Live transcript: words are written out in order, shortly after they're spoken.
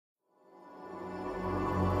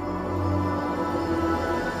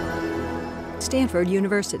Stanford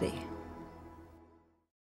University.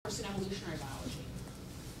 In evolutionary biology.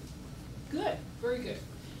 Good, very good.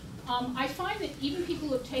 I find that even people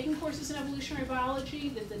who have taken courses in evolutionary biology,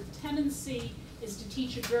 that the tendency is to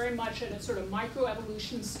teach it very much at a sort of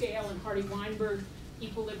microevolution scale and Hardy-Weinberg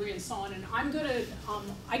equilibrium and so on. And I'm going to,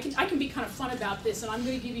 I can be kind of fun about this, and I'm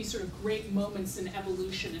going to give you sort of great moments in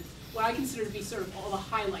evolution and what I consider to be sort of all the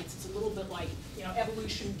highlights. It's a little bit like, you know,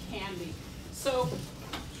 evolution can be. So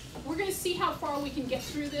we're going to see how far we can get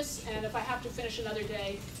through this, and if I have to finish another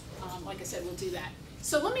day, like I said, we'll do that.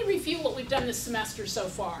 So let me review what we've done this semester so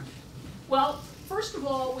far. Well, first of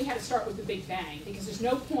all, we had to start with the Big Bang, because there's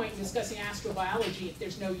no point in discussing astrobiology if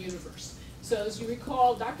there's no universe. So as you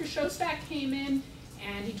recall, Dr. Shostak came in,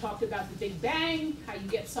 and he talked about the Big Bang, how you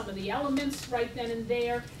get some of the elements right then and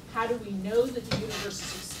there, how do we know that the universe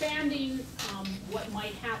is expanding, what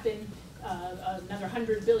might happen another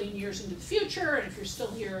 100 billion years into the future, and if you're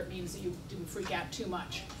still here, it means that you didn't freak out too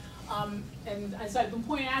much. And as I've been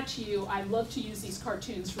pointing out to you, I love to use these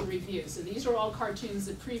cartoons for reviews. And these are all cartoons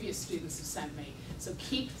that previous students have sent me. So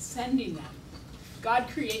keep sending them. God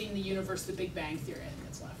creating the universe, the Big Bang Theory. I think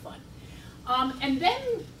that's a lot of fun. And then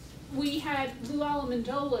we had Lou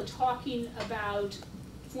Amendola talking about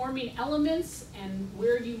forming elements and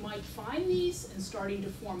where you might find these and starting to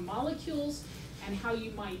form molecules and how you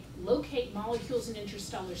might locate molecules in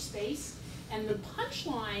interstellar space. And the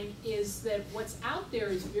punchline is that what's out there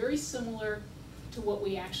is very similar to what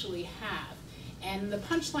we actually have. And the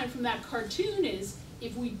punchline from that cartoon is,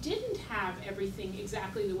 if we didn't have everything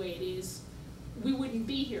exactly the way it is, we wouldn't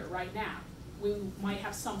be here right now. We might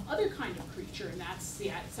have some other kind of creature, and that's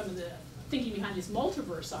some of the thinking behind these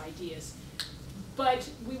multiverse ideas. But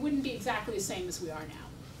we wouldn't be exactly the same as we are now.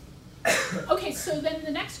 Okay, so then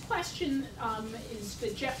the next question is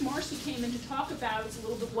that Jeff Marcy came in to talk about is a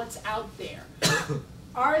little bit what's out there.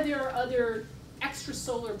 Are there other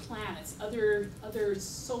extrasolar planets, other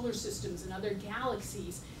solar systems and other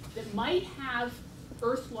galaxies that might have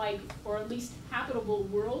Earth-like or at least habitable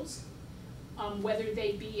worlds, whether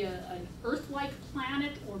they be an Earth-like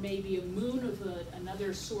planet or maybe a moon of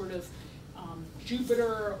another sort of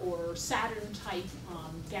Jupiter or Saturn-type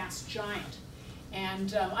gas giant.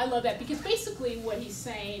 And I love that, because basically what he's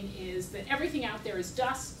saying is that everything out there is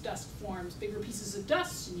dust. Dust forms bigger pieces of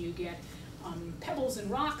dust, and you get pebbles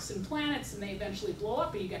and rocks and planets, and they eventually blow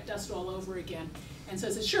up, and you get dust all over again. And so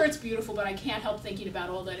he says, sure, it's beautiful, but I can't help thinking about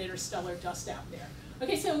all that interstellar dust out there.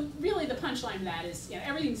 Okay, so really the punchline of that is, you know,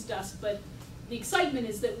 everything's dust, but the excitement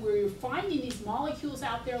is that we're finding these molecules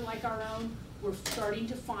out there like our own. We're starting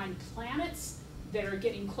to find planets that are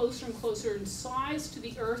getting closer and closer in size to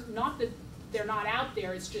the Earth. Not that they're not out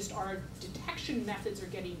there, it's just our detection methods are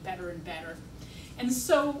getting better and better. And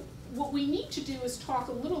so what we need to do is talk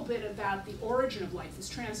a little bit about the origin of life, this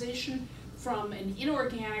transition from an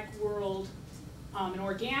inorganic world, an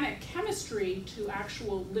organic chemistry, to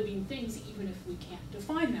actual living things, even if we can't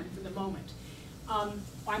define them for the moment.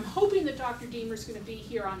 I'm hoping that Dr. Deamer is going to be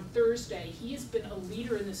here on Thursday. He has been a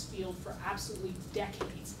leader in this field for absolutely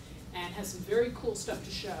decades and has some very cool stuff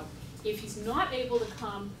to show. If he's not able to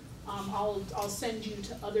come, I'll send you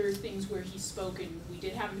to other things where he's spoken. We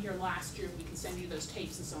did have him here last year, and we can send you those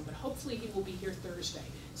tapes and so on, but hopefully he will be here Thursday,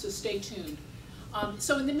 so stay tuned.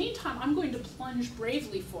 So in the meantime, I'm going to plunge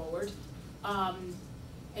bravely forward.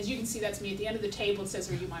 As you can see, that's me. At the end of the table, it says,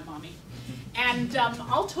 "Are you my mommy?" And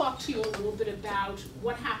I'll talk to you a little bit about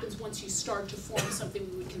what happens once you start to form something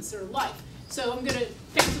we would consider life. So I'm going to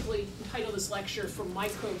effectively entitle this lecture From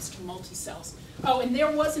Microbes to Multicells. Oh, and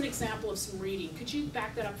there was an example of some reading. Could you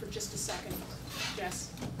back that up for just a second,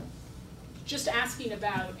 Jess? Just asking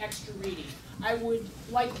about extra reading. I would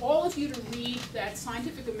like all of you to read that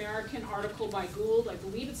Scientific American article by Gould. I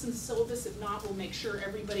believe it's in the syllabus. If not, we'll make sure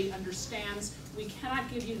everybody understands. We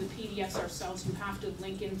cannot give you the PDFs ourselves. You have to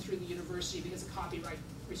link in through the university because of copyright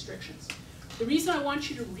restrictions. The reason I want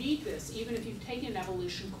you to read this, even if you've taken an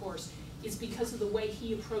evolution course, is because of the way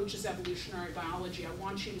he approaches evolutionary biology. I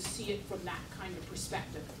want you to see it from that kind of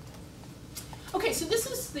perspective. Okay, so this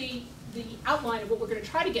is the outline of what we're going to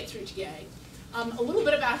try to get through today. A little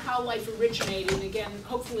bit about how life originated, and again,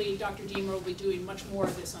 hopefully Dr. Deamer will be doing much more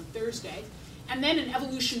of this on Thursday. And then an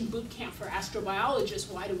evolution boot camp for astrobiologists.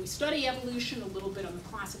 Why do we study evolution? A little bit on the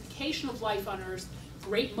classification of life on Earth,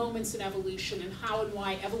 great moments in evolution, and how and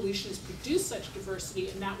why evolution has produced such diversity,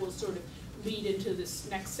 and that will sort of lead into this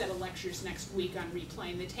next set of lectures next week on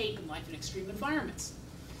replaying the tape and life in extreme environments.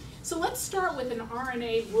 So let's start with an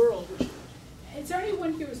RNA world. Is there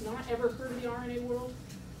anyone here who's not ever heard of the RNA world?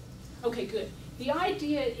 Okay, good. The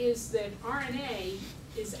idea is that RNA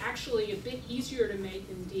is actually a bit easier to make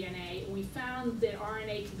than DNA, and we found that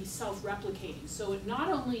RNA can be self-replicating. So it not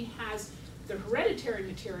only has the hereditary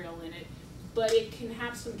material in it, but it can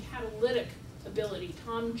have some catalytic ability.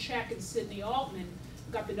 Tom Cech and Sidney Altman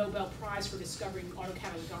got the Nobel Prize for discovering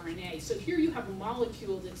autocatalytic RNA. So here you have a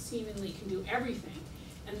molecule that seemingly can do everything.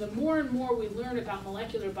 And the more and more we learn about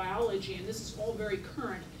molecular biology, and this is all very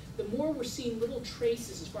current, the more we're seeing little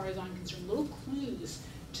traces, as far as I'm concerned, little clues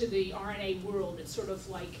to the RNA world. It's sort of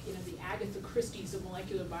like, you know, the Agatha Christie's of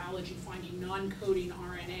molecular biology, finding non-coding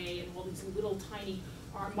RNA and all these little tiny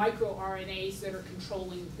microRNAs that are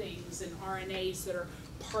controlling things, and RNAs that are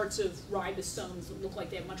parts of ribosomes that look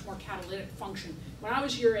like they have much more catalytic function. When I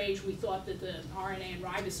was your age, we thought that the RNA and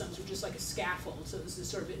ribosomes were just like a scaffold, so it was this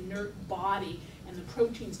sort of inert body, and the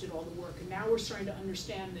proteins did all the work. And now we're starting to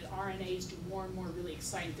understand that RNAs do more and more really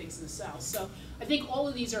exciting things in the cells. So I think all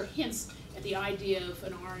of these are hints at the idea of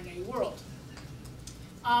an RNA world.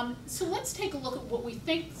 So let's take a look at what we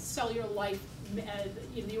think cellular life,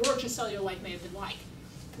 the origin of cellular life may have been like.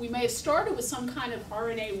 We may have started with some kind of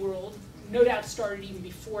RNA world, no doubt started even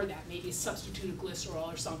before that, maybe a substituted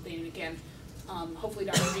glycerol or something, and again, hopefully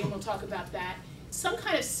Dr. Ream will talk about that. Some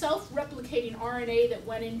kind of self-replicating RNA that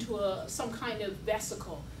went into some kind of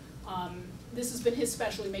vesicle. This has been his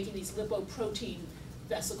specialty, making these lipoprotein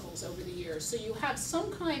vesicles over the years. So you have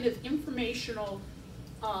some kind of informational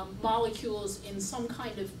molecules in some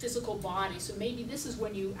kind of physical body. So maybe this is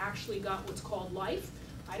when you actually got what's called life.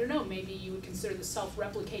 I don't know, maybe you would consider the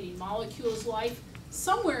self-replicating molecules life.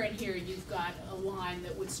 Somewhere in here you've got a line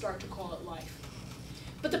that would start to call it life.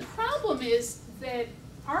 But the problem is that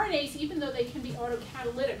RNAs, even though they can be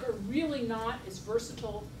autocatalytic, are really not as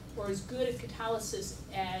versatile or as good at catalysis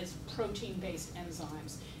as protein-based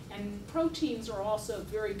enzymes. And proteins are also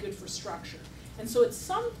very good for structure. And so at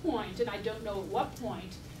some point, and I don't know at what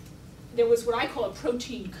point, there was what I call a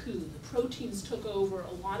protein coup. The proteins took over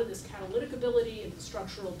a lot of this catalytic ability and the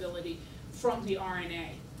structural ability from the RNA.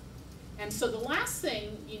 And so the last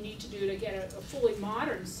thing you need to do to get a fully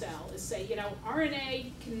modern cell is say, you know,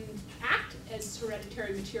 RNA can act as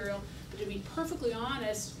hereditary material, but to be perfectly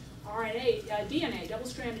honest, DNA,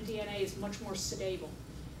 double-stranded DNA, is much more stable.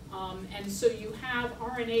 And so you have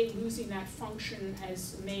RNA losing that function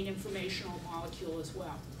as the main informational molecule as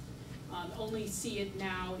well. Only see it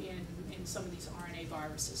now in some of these RNA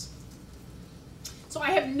viruses. So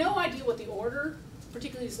I have no idea what the order,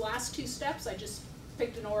 particularly these last two steps, I just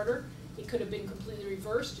picked an order. It could have been completely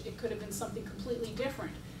reversed. It could have been something completely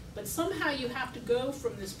different. But somehow you have to go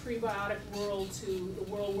from this prebiotic world to the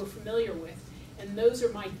world we're familiar with. And those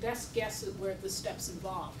are my best guesses at where the steps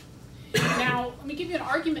involved. Now, let me give you an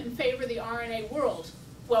argument in favor of the RNA world.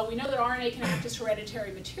 Well, we know that RNA can act as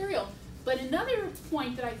hereditary material, but another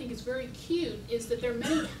point that I think is very cute is that there are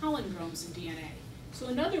many palindromes in DNA. So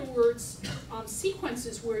in other words,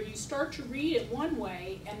 sequences where you start to read it one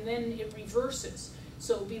way and then it reverses.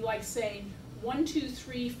 So it would be like saying 1, 2,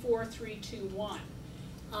 3, 4, 3, 2, 1.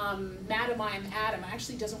 Madam, I am Adam.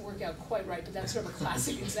 Actually doesn't work out quite right, but that's sort of a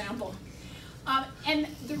classic example. And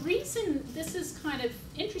the reason this is kind of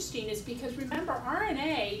interesting is because, remember,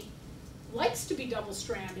 RNA likes to be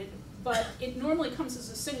double-stranded, but it normally comes as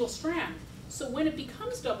a single strand. So when it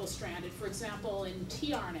becomes double-stranded, for example, in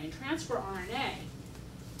tRNA, transfer RNA,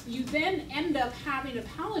 you then end up having a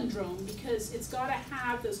palindrome because it's got to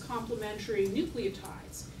have those complementary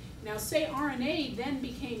nucleotides. Now, say RNA then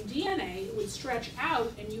became DNA, it would stretch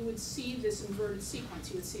out and you would see this inverted sequence,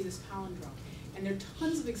 you would see this palindrome. And there are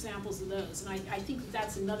tons of examples of those, and I think that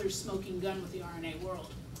that's another smoking gun with the RNA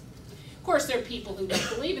world. Of course, there are people who don't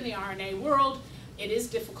believe in the RNA world. It is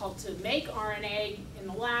difficult to make RNA in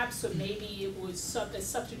the lab, so maybe it was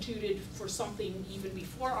substituted for something even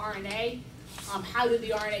before RNA. How did the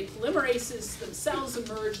RNA polymerases themselves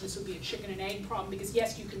emerge? This would be a chicken and egg problem, because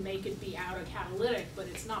yes, you can make it be autocatalytic, but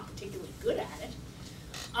it's not particularly good at it.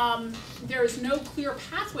 There is no clear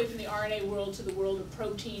pathway from the RNA world to the world of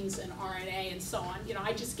proteins and RNA and so on. You know,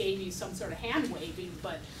 I just gave you some sort of hand waving,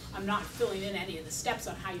 but I'm not filling in any of the steps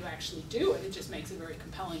on how you actually do it. It just makes a very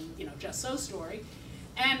compelling, you know, just so story.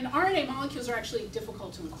 And RNA molecules are actually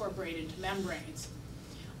difficult to incorporate into membranes.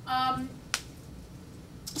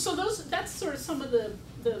 So that's sort of some of the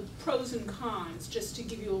pros and cons, just to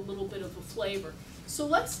give you a little bit of a flavor. So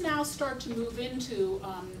let's now start to move into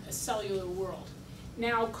a cellular world.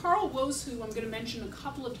 Now, Carl Woese, who I'm going to mention a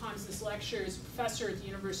couple of times in this lecture, is a professor at the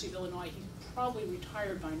University of Illinois. He's probably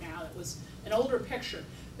retired by now. That was an older picture.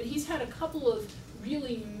 But he's had a couple of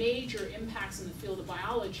really major impacts in the field of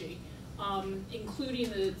biology, including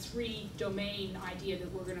the three-domain idea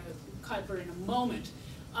that we're going to cover in a moment.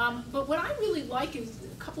 But what I really like is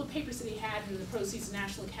a couple of papers that he had in the Proceeds of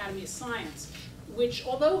National Academy of Science, which,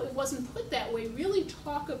 although it wasn't put that way, really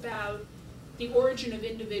talk about the origin of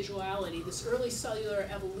individuality, this early cellular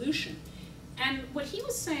evolution. And what he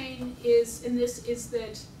was saying is, is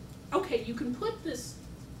that, okay, you can put this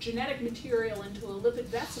genetic material into a lipid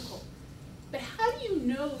vesicle, but how do you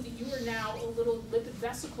know that you are now a little lipid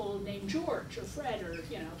vesicle named George or Fred or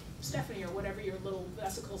Stephanie or whatever your little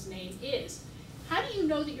vesicle's name is? How do you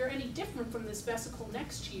know that you're any different from this vesicle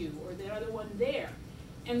next to you or the other one there?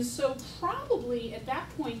 And so probably at that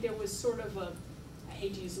point there was sort of a, I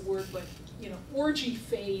hate to use the word, but orgy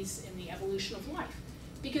phase in the evolution of life.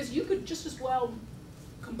 Because you could just as well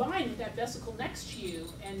combine with that vesicle next to you,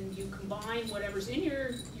 and you combine whatever's in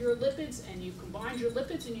your lipids, and you combine your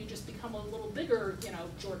lipids, and you just become a little bigger,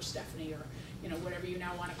 George Stephanie, or whatever you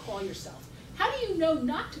now want to call yourself. How do you know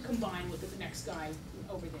not to combine with the next guy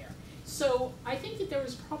over there? So I think that there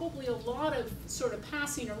was probably a lot of sort of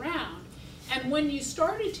passing around, and when you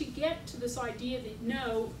started to get to this idea that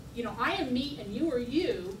no, I am me and you are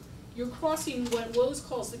you, you're crossing what Woese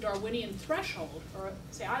calls the Darwinian threshold, or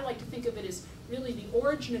say I like to think of it as really the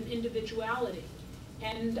origin of individuality.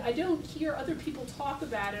 And I don't hear other people talk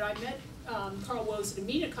about it. I met Carl Woese at a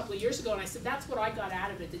meeting a couple of years ago, and I said, that's what I got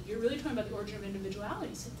out of it, that you're really talking about the origin of individuality.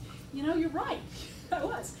 He said, you're right, I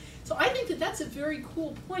was. So I think that that's a very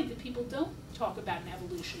cool point that people don't talk about in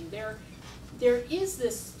evolution. There is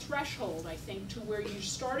this threshold, I think, to where you're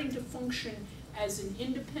starting to function as an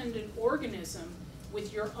independent organism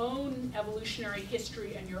with your own evolutionary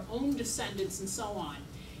history and your own descendants and so on.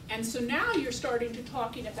 And so now you're starting to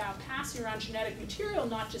talking about passing around genetic material,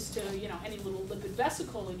 not just to any little lipid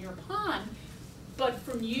vesicle in your pond, but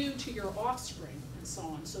from you to your offspring and so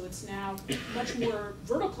on. So it's now much more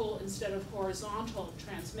vertical instead of horizontal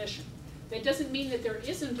transmission. That doesn't mean that there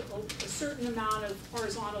isn't a certain amount of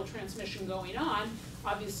horizontal transmission going on.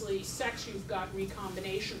 Obviously, sex, you've got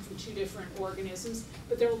recombination from two different organisms,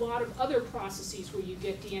 but there are a lot of other processes where you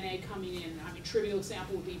get DNA coming in. I mean, trivial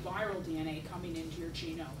example would be viral DNA coming into your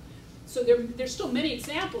genome. So there's still many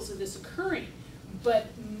examples of this occurring, but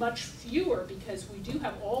much fewer, because we do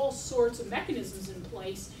have all sorts of mechanisms in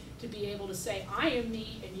place to be able to say, I am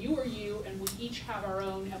me and you are you, and we each have our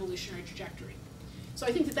own evolutionary trajectory. So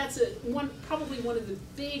I think that that's probably one of the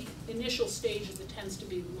big initial stages that tends to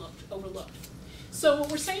be overlooked. So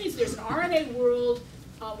what we're saying is there's an RNA world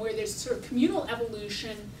where there's sort of communal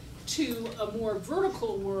evolution to a more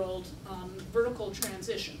vertical world, vertical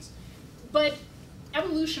transitions. But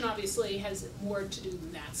evolution obviously has more to do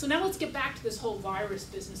than that. So now let's get back to this whole virus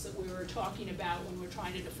business that we were talking about when we were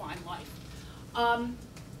trying to define life.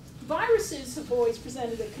 Viruses have always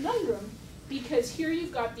presented a conundrum, because here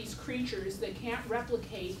you've got these creatures that can't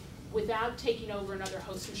replicate without taking over another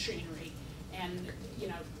host machinery. And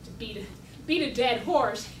to beat a dead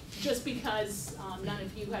horse, just because none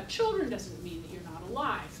of you have children doesn't mean that you're not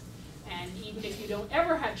alive. And even if you don't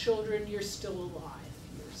ever have children, you're still alive.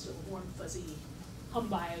 You're still warm, fuzzy,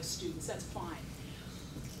 bio students, that's fine.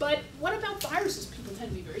 But what about viruses? People tend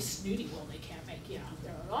to be very snooty. Well, they can't make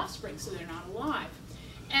their offspring, so they're not alive.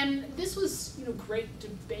 And this was, great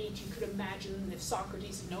debate. You could imagine if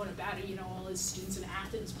Socrates had known about it, all his students in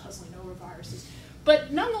Athens puzzling over viruses.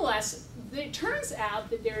 But nonetheless, it turns out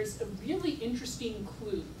that there's a really interesting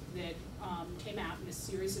clue that came out in a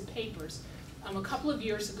series of papers a couple of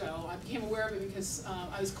years ago. I became aware of it because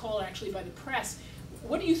I was called actually by the press.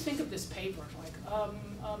 What do you think of this paper?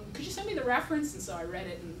 Could you send me the reference? And so I read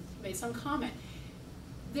it and made some comment.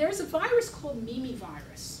 There's a virus called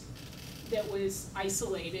virus that was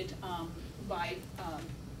isolated by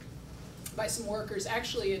some workers.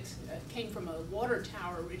 Actually, it came from a water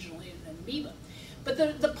tower originally in amoeba. But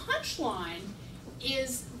the punchline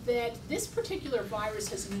is that this particular virus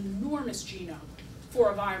has an enormous genome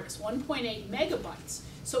for a virus, 1.8 megabytes.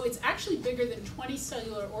 So it's actually bigger than 20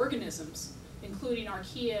 cellular organisms, including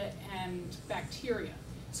archaea and bacteria.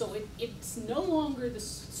 So it's no longer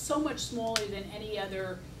so much smaller than any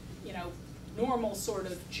other, normal sort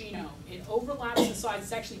of genome. It overlaps in size.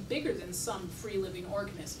 It's actually bigger than some free-living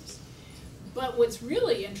organisms. But what's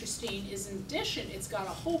really interesting is, in addition, it's got a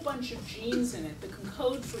whole bunch of genes in it that can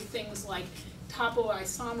code for things like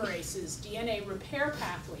topoisomerases, DNA repair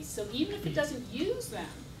pathways. So even if it doesn't use them,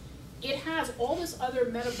 it has all this other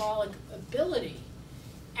metabolic ability.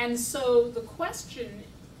 And so the question,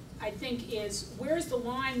 I think, is where's the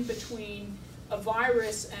line between a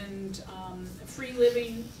virus and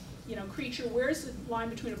free-living creature, where's the line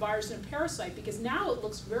between a virus and a parasite? Because now it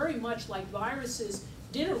looks very much like viruses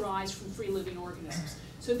did arise from free living organisms.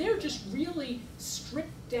 So they're just really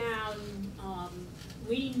stripped down,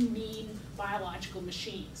 lean, mean biological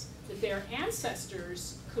machines. That their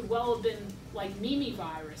ancestors could well have been like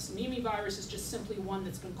mimivirus. Mimivirus is just simply one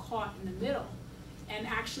that's been caught in the middle, and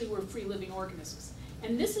actually were free living organisms.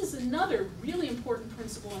 And this is another really important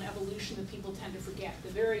principle in evolution that people tend to forget. The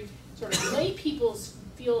very sort of lay people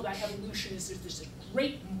feel that evolution is this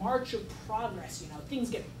great march of progress. Things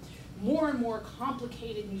get more and more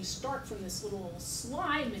complicated, and you start from this little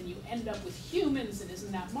slime and you end up with humans, and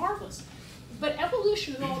isn't that marvelous? But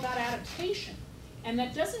evolution is all about adaptation. And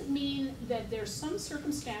that doesn't mean that there's some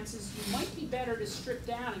circumstances you might be better to strip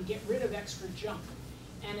down and get rid of extra junk.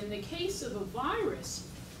 And in the case of a virus,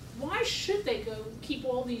 why should they go keep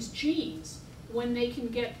all these genes when they can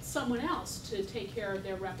get someone else to take care of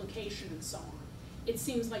their replication and so on? It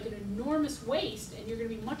seems like an enormous waste, and you're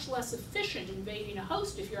going to be much less efficient invading a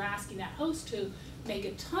host if you're asking that host to make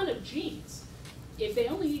a ton of genes. If they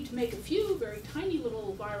only need to make a few very tiny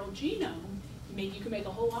little viral genome, maybe you can make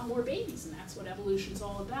a whole lot more babies, and that's what evolution's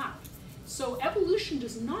all about. So evolution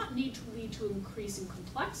does not need to lead to increasing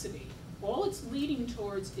complexity. All it's leading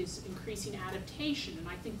towards is increasing adaptation, and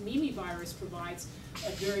I think mimivirus provides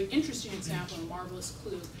a very interesting example and a marvelous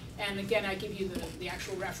clue. And again, I give you the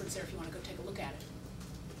actual reference there if you want to go take a look at it.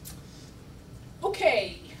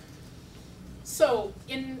 Okay, so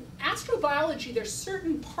in astrobiology, there's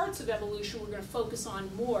certain parts of evolution we're going to focus on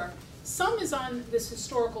more. Some is on this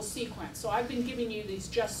historical sequence. So I've been giving you these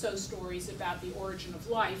just so stories about the origin of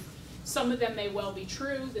life. Some of them may well be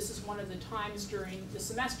true. This is one of the times during the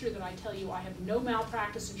semester that I tell you I have no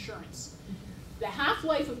malpractice insurance. The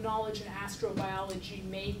half-life of knowledge in astrobiology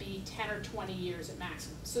may be 10 or 20 years at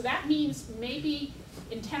maximum. So that means maybe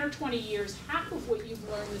in 10 or 20 years, half of what you've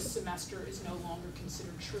learned this semester is no longer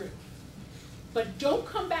considered true. But don't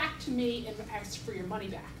come back to me and ask for your money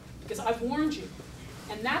back, because I've warned you.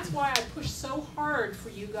 And that's why I push so hard for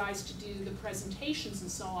you guys to do the presentations and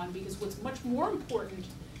so on, because what's much more important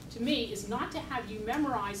to me is not to have you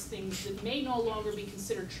memorize things that may no longer be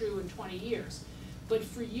considered true in 20 years, but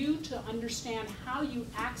for you to understand how you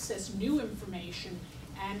access new information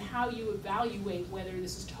and how you evaluate whether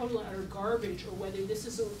this is total and utter garbage or whether this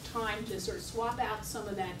is a time to sort of swap out some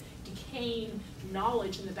of that decaying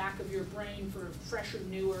knowledge in the back of your brain for fresher,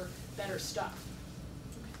 newer, better stuff.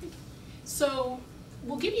 Okay. So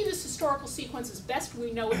we'll give you this historical sequence as best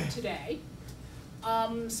we know it today.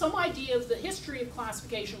 Some idea of the history of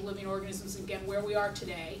classification of living organisms, again, where we are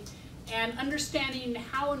today, and understanding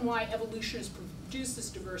how and why evolution has produced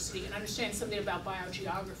this diversity, and understanding something about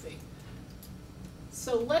biogeography.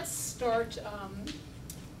 So let's start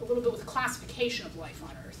a little bit with classification of life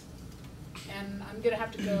on Earth. And I'm going to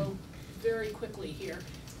have to go very quickly here,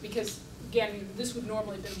 because, again, this would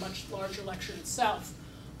normally have been a much larger lecture in itself.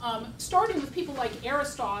 Starting with people like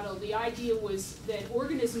Aristotle, the idea was that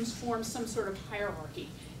organisms form some sort of hierarchy.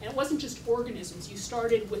 And it wasn't just organisms. You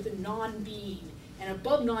started with a non-being, and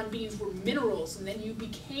above non-beings were minerals, and then you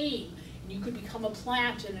became, and you could become a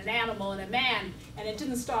plant and an animal and a man, and it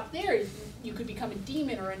didn't stop there. You could become a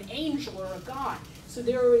demon or an angel or a god. So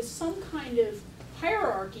there was some kind of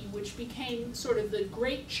hierarchy which became sort of the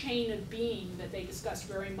great chain of being that they discussed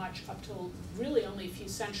very much up till really only a few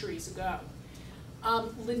centuries ago.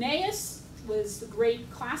 Linnaeus was the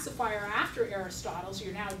great classifier after Aristotle, so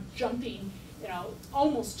you're now jumping,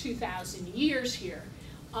 almost 2,000 years here.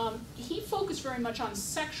 He focused very much on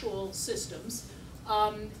sexual systems.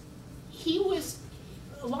 A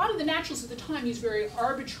lot of the naturalists at the time used very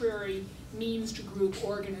arbitrary means to group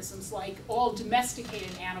organisms, like all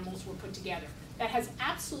domesticated animals were put together. That has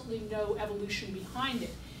absolutely no evolution behind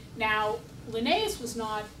it. Now, Linnaeus was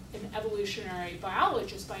not an evolutionary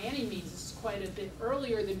biologist by any means. This is quite a bit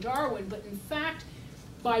earlier than Darwin, but in fact,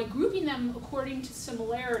 by grouping them according to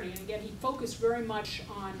similarity, and again, he focused very much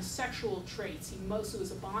on sexual traits. He mostly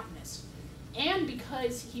was a botanist. And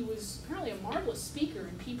because he was apparently a marvelous speaker,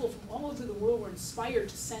 and people from all over the world were inspired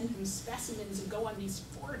to send him specimens and go on these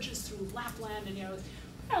voyages through Lapland, and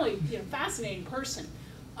really fascinating person.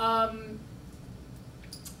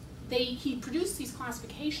 He produced these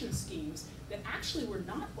classification schemes that actually were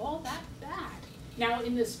not all that bad. Now,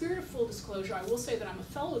 in the spirit of full disclosure, I will say that I'm a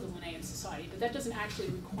fellow of the Linnaean Society, but that doesn't actually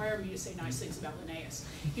require me to say nice things about Linnaeus.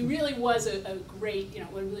 He really was a great,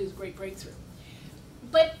 really was a great breakthrough.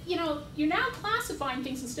 But, you're now classifying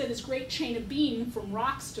things instead of this great chain of being from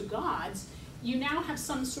rocks to gods. You now have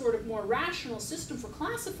some sort of more rational system for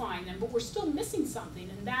classifying them, but we're still missing something,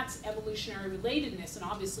 and that's evolutionary relatedness. And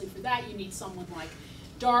obviously for that, you need someone like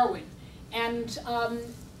Darwin. And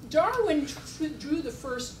Darwin drew the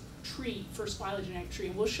first phylogenetic tree,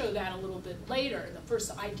 and we'll show that a little bit later, the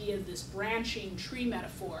first idea of this branching tree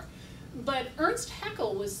metaphor. But Ernst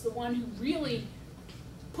Haeckel was the one who really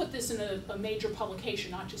put this in a major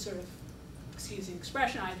publication, not just sort of, excuse the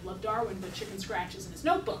expression, I love Darwin, but chicken scratches in his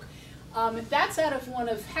notebook. That's out of one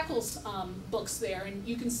of Haeckel's books there, and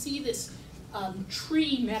you can see this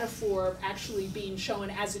tree metaphor actually being shown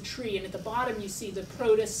as a tree, and at the bottom you see the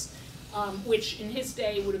protists, which in his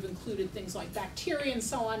day would have included things like bacteria and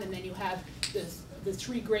so on, and then you have the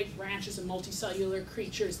three great branches of multicellular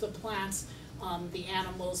creatures, the plants, the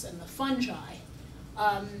animals, and the fungi.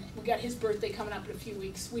 We got his birthday coming up in a few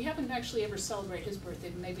weeks. We haven't actually ever celebrated his birthday,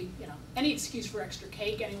 but maybe, you know, any excuse for extra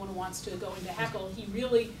cake, anyone who wants to go into Haeckel. He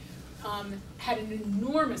really had an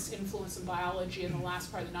enormous influence in biology in the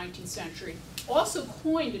last part of the 19th century. Also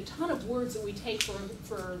coined a ton of words that we take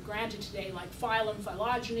for granted today, like phylum,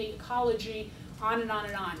 phylogeny, ecology, on and on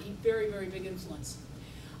and on. He very, very big influence.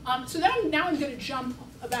 So then now I'm going to jump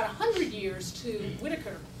about 100 years to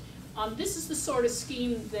Whittaker. This is the sort of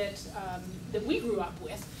scheme that we grew up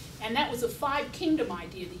with, and that was a five-kingdom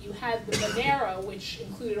idea, that you had the Monera, which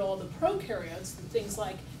included all the prokaryotes, the things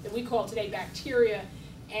like that we call today bacteria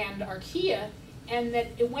and archaea, and that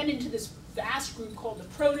it went into this vast group called the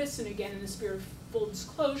protists. And again, in the spirit of full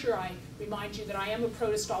disclosure, I remind you that I am a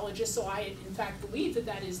protistologist, so I in fact believe that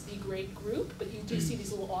that is the great group, but you do see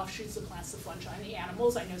these little offshoots, the plants, the fungi, and the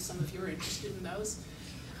animals. I know some of you are interested in those.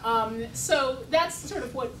 So that's sort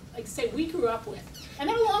of what, like I say, we grew up with. And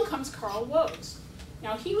then along comes Carl Woese.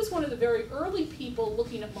 Now, he was one of the very early people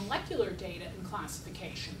looking at molecular data and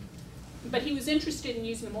classification, but he was interested in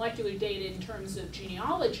using the molecular data in terms of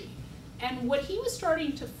genealogy. And what he was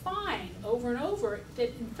starting to find over and over,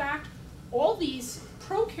 that in fact, all these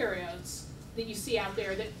prokaryotes that you see out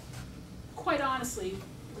there that, quite honestly,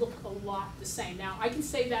 look a lot the same. Now, I can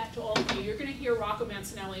say that to all of you. You're going to hear Rocco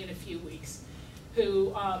Mancinelli in a few weeks,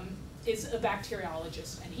 who is a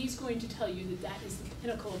bacteriologist, and he's going to tell you that that is the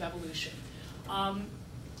pinnacle of evolution.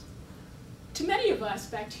 To many of us,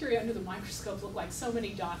 bacteria under the microscope look like so many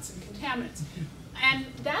dots and contaminants. And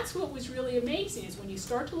that's what was really amazing, is when you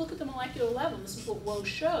start to look at the molecular level, and this is what Woese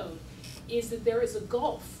showed, is that there is a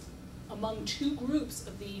gulf among two groups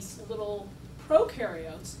of these little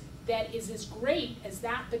prokaryotes that is as great as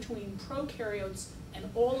that between prokaryotes and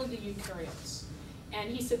all of the eukaryotes.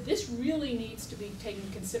 And he said this really needs to be taken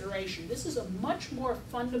into consideration. This is a much more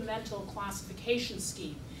fundamental classification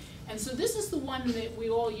scheme. And so this is the one that we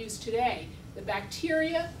all use today. The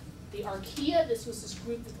bacteria, the archaea, this was this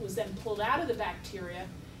group that was then pulled out of the bacteria,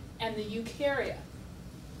 and the eukarya.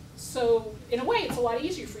 So in a way, it's a lot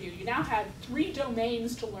easier for you. You now have 3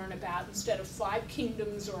 domains to learn about instead of 5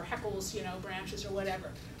 kingdoms or Haeckel's, you know, branches or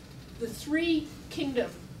whatever. The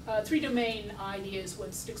 3-domain idea is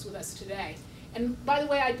what sticks with us today. And by the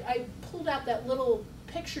way, I pulled out that little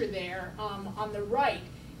picture there on the right.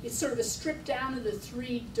 It's sort of a strip down of the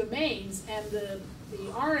 3 domains, and the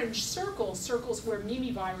orange circles where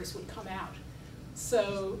mimivirus would come out.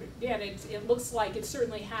 So again, it looks like it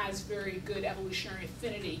certainly has very good evolutionary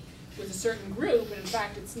affinity with a certain group, and in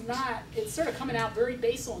fact it's sort of coming out very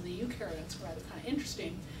basal in the eukaryotes, rather kind of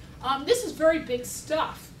interesting. This is very big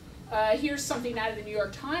stuff. Here's something out of the New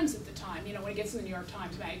York Times at the time. You know, when it gets in the New York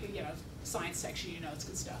Times magazine, you know, science section, you know, it's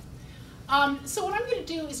good stuff. So what I'm going to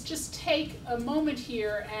do is just take a moment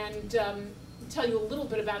here and tell you a little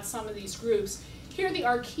bit about some of these groups. Here are the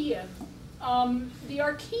archaea. The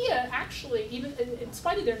archaea actually, even in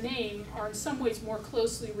spite of their name, are in some ways more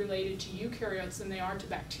closely related to eukaryotes than they are to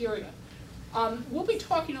bacteria. We'll be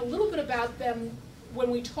talking a little bit about them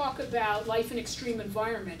when we talk about life in extreme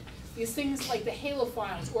environment. These things like the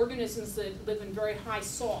halophiles, organisms that live in very high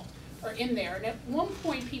salt, are in there. And at one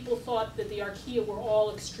point, people thought that the archaea were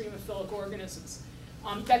all extremophilic organisms.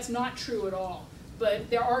 That's not true at all, but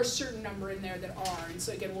there are a certain number in there that are. And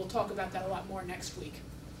so again, we'll talk about that a lot more next week.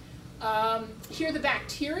 Here are the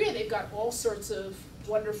bacteria. They've got all sorts of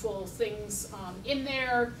wonderful things in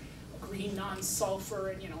there, green non-sulfur,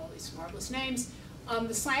 and you know, all these marvelous names.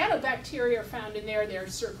 The cyanobacteria are found in there. They're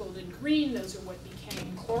circled in green. Those are what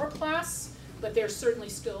became chloroplasts, but they're certainly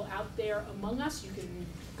still out there among us. You can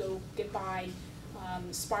go get by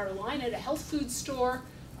spirulina at a health food store.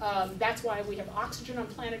 That's why we have oxygen on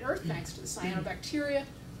planet Earth, thanks to the cyanobacteria.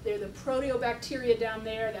 They're the proteobacteria down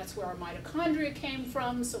there. That's where our mitochondria came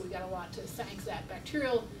from, so we got a lot to thank that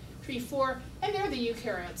bacterial tree for. And they're the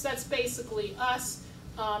eukaryotes. That's basically us.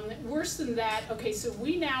 Worse than that, okay, so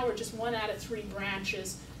we now are just 1 out of 3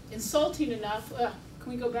 branches. Insulting enough,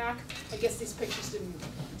 can we go back? I guess these pictures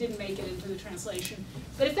didn't make it into the translation.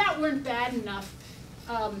 But if that weren't bad enough,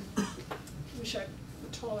 wish I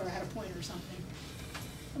taller, I had a pointer or something.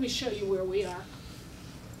 Let me show you where we are.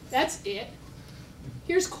 That's it.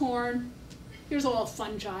 Here's corn. Here's all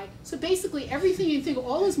fungi. So basically everything you think of,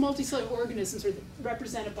 all those multicellular organisms are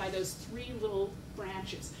represented by those three little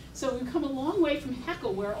branches. So we've come a long way from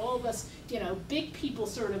Haeckel, where all of us, big people,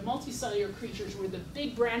 sort of multicellular creatures, were the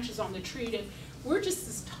big branches on the tree. We're just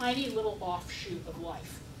this tiny little offshoot of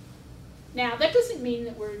life. Now, that doesn't mean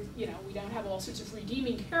that we don't have all sorts of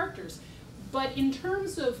redeeming characters, but in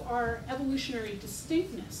terms of our evolutionary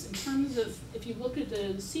distinctness, in terms of, if you look at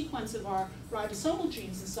the sequence of our ribosomal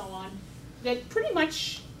genes and so on, that pretty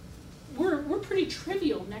much we're pretty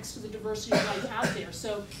trivial next to the diversity of life out there.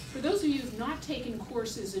 So for those of you who've not taken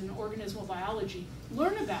courses in organismal biology,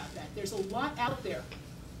 learn about that. There's a lot out there.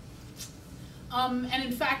 And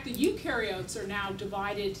in fact, the eukaryotes are now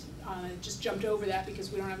divided, just jumped over that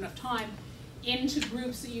because we don't have enough time, into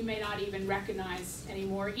groups that you may not even recognize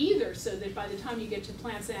anymore either, so that by the time you get to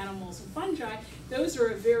plants, animals, and fungi, those are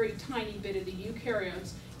a very tiny bit of the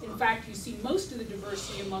eukaryotes. In fact, you see most of the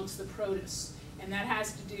diversity amongst the protists, and that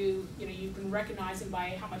has to do, you can recognize them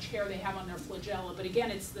by how much hair they have on their flagella, but again,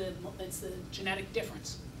 it's the genetic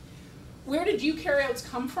difference. Where did eukaryotes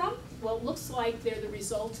come from? Well, it looks like they're the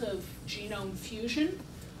result of genome fusion,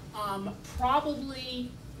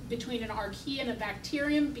 probably between an archaea and a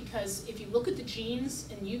bacterium, because if you look at the genes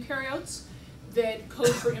in eukaryotes that code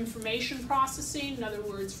for information processing, in other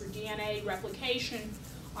words, for DNA replication,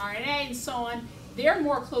 RNA, and so on, they're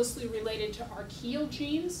more closely related to archaeal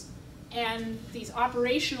genes, and these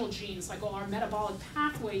operational genes, like all our metabolic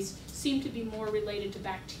pathways, seem to be more related to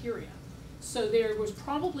bacteria. So there was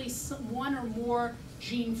probably one or more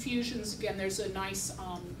gene fusions. Again, there's a nice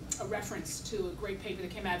a reference to a great paper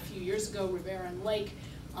that came out a few years ago, Rivera and Lake,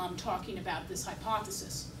 talking about this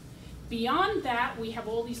hypothesis. Beyond that, we have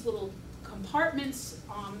all these little compartments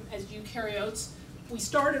as eukaryotes. We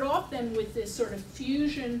started off then with this sort of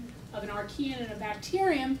fusion of an archaean and a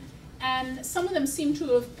bacterium, and some of them seem to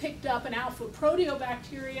have picked up an alpha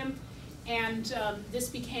proteobacterium, and this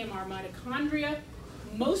became our mitochondria.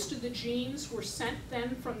 Most of the genes were sent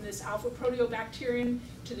then from this alpha proteobacterium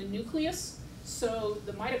to the nucleus. So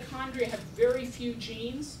the mitochondria have very few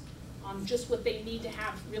genes, just what they need to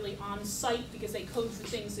have really on site, because they code for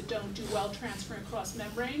things that don't do well transferring across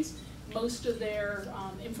membranes. Most of their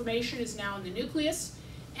information is now in the nucleus.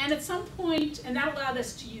 And at some point, and that allowed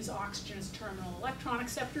us to use oxygen as terminal electron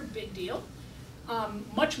acceptor, big deal.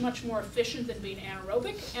 Much, much more efficient than being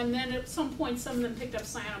anaerobic. And then at some point, some of them picked up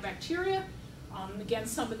cyanobacteria. Again,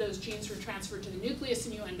 some of those genes were transferred to the nucleus,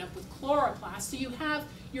 and you end up with chloroplast. So you have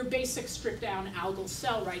your basic stripped-down algal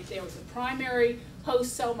cell right there with the primary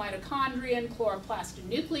host cell, mitochondria, and chloroplast and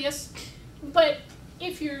nucleus. But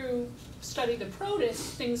if you study the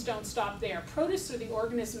protists, things don't stop there. Protists are the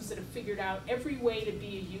organisms that have figured out every way to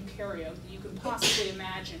be a eukaryote that you can possibly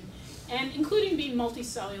imagine, and including being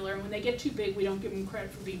multicellular. And when they get too big, we don't give them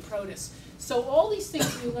credit for being protists. So all these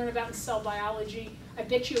things that you learn about in cell biology, I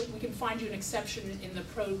bet you we can find you an exception in the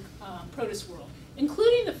protist world,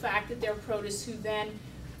 including the fact that there are protists who then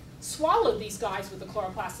swallowed these guys with the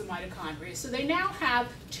chloroplast and mitochondria. So they now have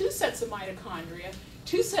two sets of mitochondria,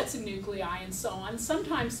 two sets of nuclei, and so on.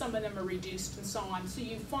 Sometimes some of them are reduced and so on. So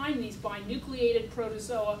you find these binucleated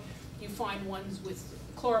protozoa. You find ones with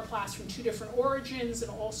chloroplasts from two different origins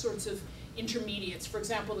and all sorts of intermediates. For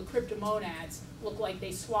example, the cryptomonads look like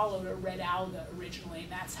they swallowed a red alga originally,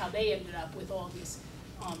 and that's how they ended up with all these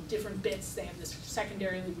different bits. They have this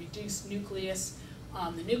secondarily reduced nucleus,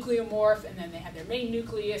 the nucleomorph, and then they have their main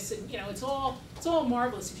nucleus, and it's all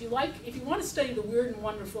marvelous. If you want to study the weird and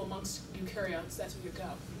wonderful amongst eukaryotes, that's where you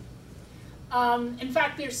go. In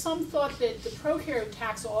fact, there's some thought that the prokaryote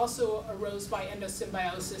taxa also arose by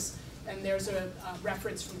endosymbiosis, and there's a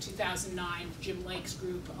reference from 2009, Jim Lake's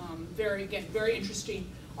group. Very interesting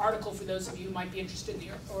article for those of you who might be interested in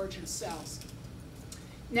the origin of cells.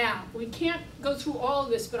 Now, we can't go through all of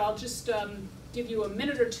this, but I'll just give you a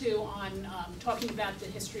minute or two on talking about the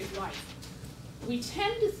history of life. We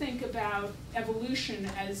tend to think about evolution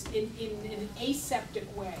as in an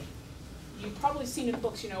aseptic way. You've probably seen in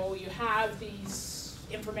books, you have these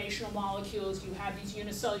informational molecules, you have these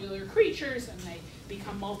unicellular creatures, and they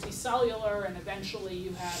become multicellular, and eventually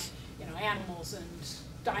you have, animals and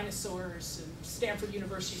dinosaurs, and Stanford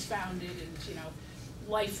University is founded, and,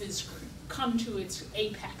 life has come to its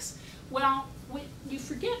apex. Well, you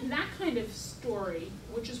forget in that kind of story,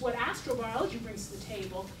 which is what astrobiology brings to the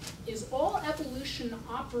table, is all evolution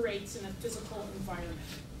operates in a physical environment.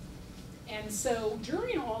 And so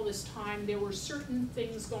during all this time, there were certain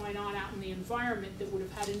things going on out in the environment that would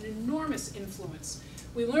have had an enormous influence.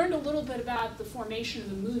 We learned a little bit about the formation of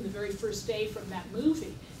the moon the very first day from that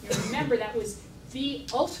movie. You remember that was the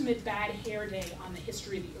ultimate bad hair day on the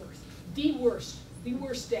history of the Earth. The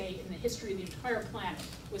worst day in the history of the entire planet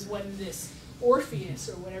was when this Orpheus,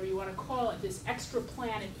 or whatever you want to call it, this extra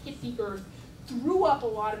planet hit the Earth, threw up a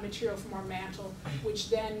lot of material from our mantle, which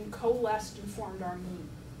then coalesced and formed our moon.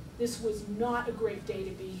 This was not a great day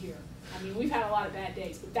to be here. I mean, we've had a lot of bad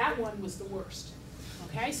days, but that one was the worst.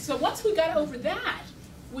 Okay, so once we got over that,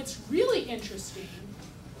 what's really interesting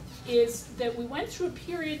is that we went through a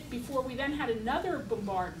period before we then had another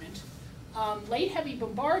bombardment, late heavy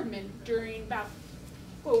bombardment during about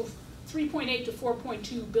 3.8 to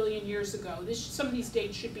 4.2 billion years ago. Some of these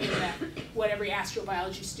dates should be in that, what every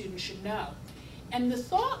astrobiology student should know. And the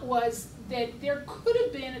thought was that there could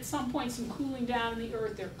have been, at some point, some cooling down in the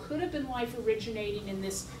Earth. There could have been life originating in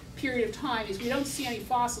this period of time, as we don't see any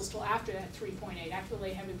fossils till after that 3.8, after the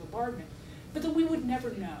late heavy bombardment. But that we would never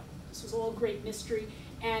know. This was all a great mystery.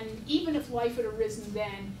 And even if life had arisen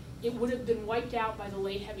then, it would have been wiped out by the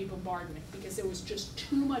late heavy bombardment because there was just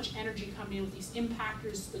too much energy coming in with these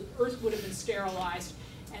impactors. The Earth would have been sterilized,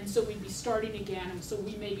 and so we'd be starting again, and so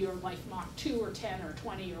we maybe are like Mach 2 or 10 or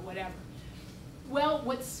 20 or whatever. Well,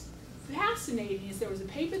 what's fascinating is there was a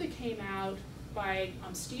paper that came out by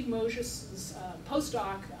Steve Moses'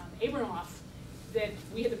 postdoc, Abramoff, that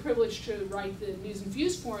we had the privilege to write the News and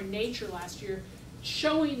Views for in Nature last year,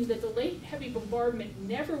 showing that the late heavy bombardment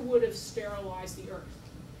never would have sterilized the Earth.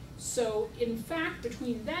 So, in fact,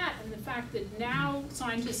 between that and the fact that now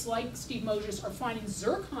scientists like Steve Moses are finding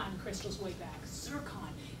zircon crystals way back, zircon,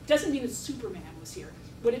 doesn't mean that Superman was here.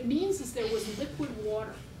 What it means is there was liquid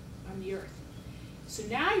water on the Earth. So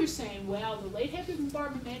now you're saying, well, the late heavy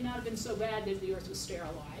bombardment may not have been so bad that the Earth was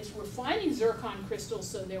sterilized. We're finding zircon crystals,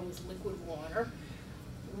 so there was liquid water.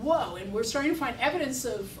 Whoa, and we're starting to find evidence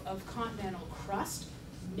of continental crust.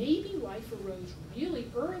 Maybe life arose really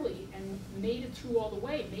early and made it through all the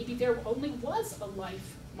way. Maybe there only was a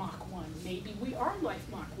life Mach 1. Maybe we are life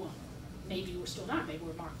Mach 1. Maybe we're still not. Maybe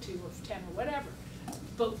we're Mach 2 or 10 or whatever.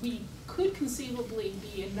 But we could conceivably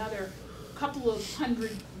be another couple of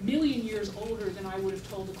 100 million years older than I would have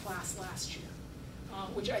told the class last year,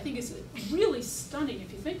 which I think is really stunning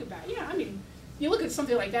if you think about it. Yeah, I mean, you look at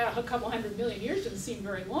something like that, a couple 100 million years doesn't seem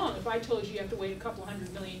very long. If I told you you have to wait a couple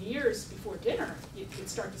 100 million years before dinner, it would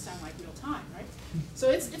start to sound like real time, right? So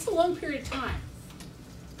it's a long period of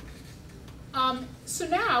time. So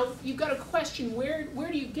now you've got a question, where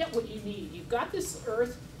do you get what you need? You've got this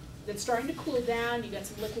Earth that's starting to cool down, you've got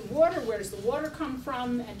some liquid water, where does the water come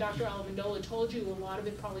from? And Dr. Amendola told you a lot of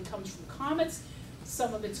it probably comes from comets.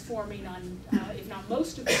 Some of it's forming on, if not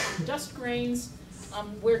most of it, on dust grains.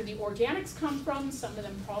 Where do the organics come from? Some of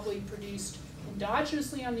them probably produced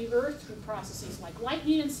endogenously on the Earth through processes like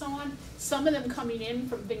lightning and so on. Some of them coming in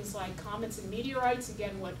from things like comets and meteorites,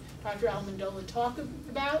 again, what Dr. Amendola talked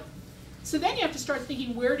about. So then you have to start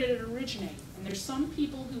thinking, where did it originate? And there's some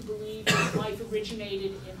people who believe that life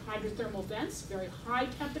originated in hydrothermal vents, very high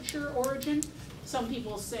temperature origin. Some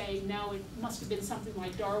people say, no, it must have been something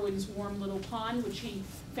like Darwin's warm little pond, which he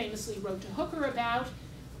famously wrote to Hooker about.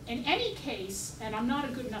 In any case, and I'm not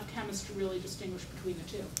a good enough chemist to really distinguish between the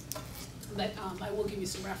two, but I will give you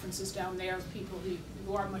some references down there of people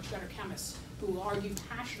who are much better chemists, who will argue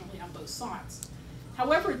passionately on both sides.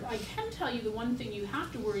 However, I can tell you the one thing you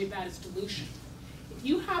have to worry about is dilution. If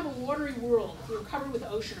you have a watery world, if we're covered with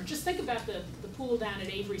ocean, or just think about the pool down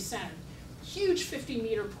at Avery Center, huge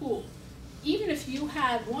 50-meter pool. Even if you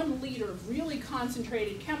had 1 liter of really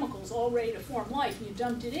concentrated chemicals all ready to form life and you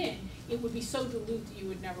dumped it in, it would be so dilute that you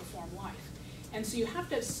would never form life. And so you have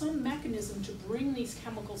to have some mechanism to bring these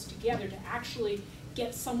chemicals together to actually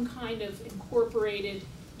get some kind of incorporated,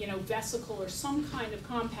 vesicle or some kind of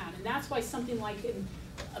compound. And that's why something like an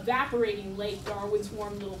evaporating lake, Darwin's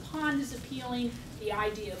warm little pond, is appealing. The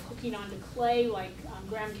idea of hooking onto clay, like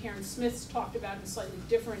Graham Karen Smith's talked about in a slightly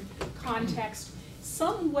different context.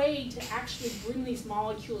 Some way to actually bring these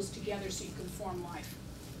molecules together so you can form life.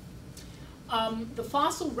 The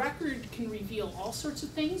fossil record can reveal all sorts of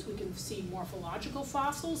things. We can see morphological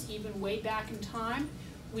fossils, even way back in time.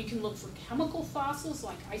 We can look for chemical fossils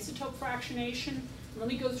like isotope fractionation. Let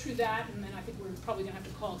me go through that, and then I think we're probably going to have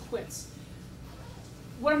to call it quits.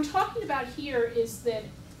 What I'm talking about here is that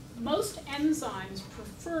most enzymes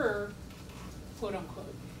prefer, quote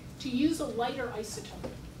unquote, to use a lighter isotope.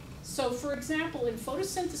 So for example, in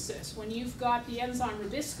photosynthesis, when you've got the enzyme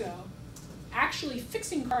ribisco actually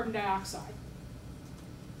fixing carbon dioxide,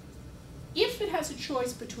 if it has a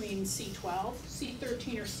choice between C12,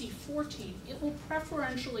 C13, or C14, it will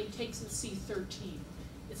preferentially take the C13.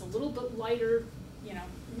 It's a little bit lighter you know,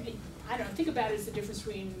 I don't know, think about it as the difference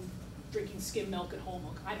between drinking skim milk and whole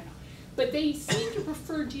milk, I don't know. But they seem to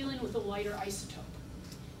prefer dealing with a lighter isotope.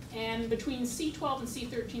 And between C12 and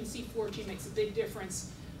C13, C14 makes a big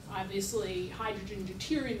difference. Obviously, hydrogen and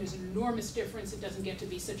deuterium, there's an enormous difference. It doesn't get to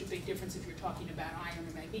be such a big difference if you're talking about iron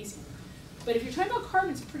or magnesium. But if you're talking about carbon,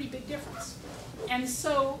 it's a pretty big difference. And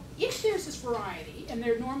so if there's this variety, and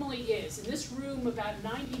there normally is, in this room about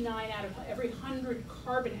 99 out of every 100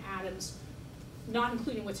 carbon atoms, not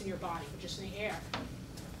including what's in your body, but just in the air,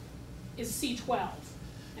 is C12.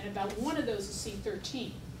 And about one of those is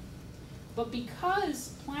C13. But because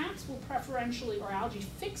plants will preferentially, or algae,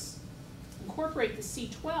 incorporate the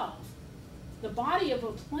C12, the body of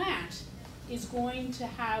a plant is going to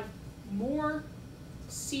have more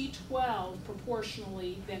C12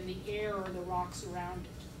 proportionally than the air or the rocks around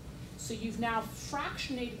it. So you've now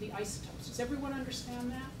fractionated the isotopes. Does everyone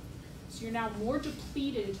understand that? So you're now more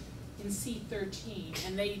depleted in C13,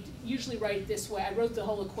 and they usually write it this way. I wrote the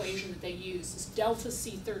whole equation that they use, this delta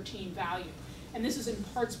C13 value. And this is in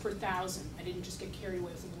parts per thousand. I didn't just get carried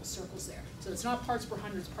away with the little circles there. So it's not parts per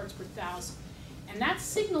hundred, it's parts per thousand. And that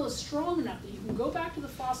signal is strong enough that you can go back to the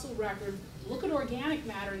fossil record, look at organic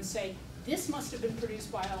matter and say, this must have been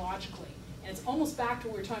produced biologically. And it's almost back to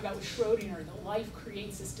what we were talking about with Schrodinger, that life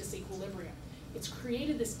creates this disequilibrium. It's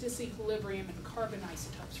created this disequilibrium in carbon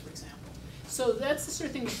isotopes, for example. So that's the sort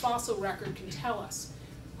of thing the fossil record can tell us.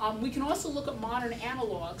 We can also look at modern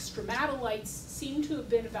analogs. Stromatolites seem to have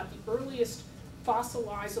been about the earliest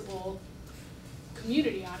fossilizable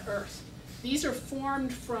community on Earth. These are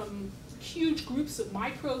formed from huge groups of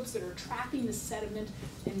microbes that are trapping the sediment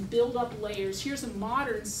and build up layers. Here's a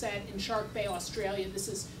modern set in Shark Bay, Australia. This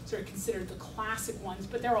is sort of considered the classic ones,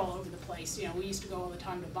 but they're all over the place. You know, we used to go all the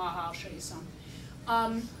time to Baja. I'll show you some.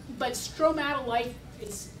 But stromatolite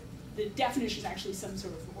is, the definition is actually some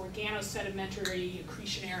sort of organosedimentary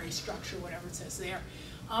accretionary structure, whatever it says there.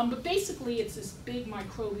 But basically, it's this big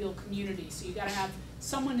microbial community. So you got to have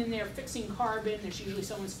someone in there fixing carbon. There's usually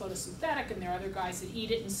someone who's photosynthetic, and there are other guys that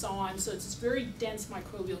eat it and so on. So it's this very dense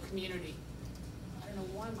microbial community. I don't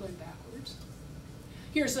know why I'm going backwards.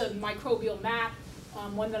 Here's a microbial map,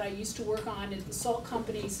 one that I used to work on at the salt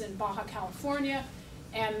companies in Baja California,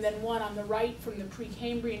 and then one on the right from the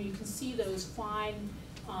Precambrian. You can see those fine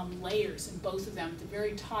layers in both of them. At the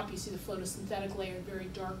very top, you see the photosynthetic layer, very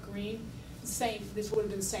dark green. Same, this would have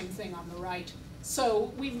been the same thing on the right.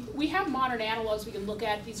 So we have modern analogs we can look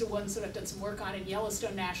at. These are ones that I've done some work on in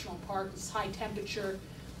Yellowstone National Park. This high temperature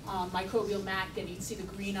microbial mat. Then you can see the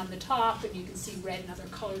green on the top, and you can see red and other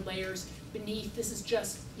colored layers beneath. This is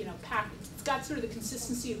just, you know, packed. It's got sort of the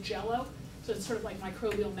consistency of Jell-O, so it's sort of like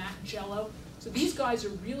microbial mat Jell-O. So these guys are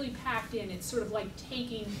really packed in. It's sort of like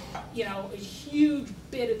taking, you know, a huge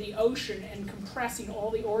bit of the ocean and compressing all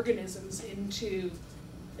the organisms into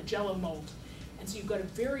a Jell-O mold. And so you've got a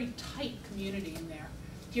very tight community in there.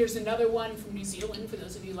 Here's another one from New Zealand, for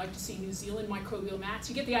those of you who like to see New Zealand microbial mats.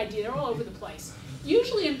 You get the idea, they're all over the place.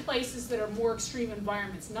 Usually in places that are more extreme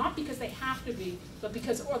environments, not because they have to be, but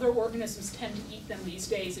because other organisms tend to eat them these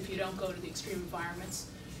days if you don't go to the extreme environments.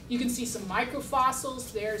 You can see some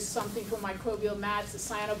microfossils. There's something from microbial mats, the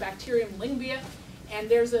Cyanobacterium lyngbia. And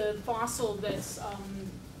there's a fossil that's,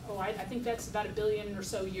 I think that's about 1 billion or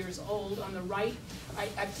so years old on the right.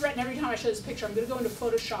 I threaten every time I show this picture, I'm going to go into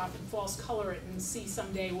Photoshop and false color it and see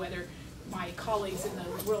someday whether my colleagues in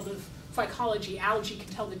the world of phycology, algae, can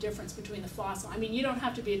tell the difference between the fossil. I mean, you don't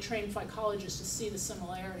have to be a trained phycologist to see the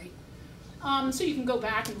similarity. So you can go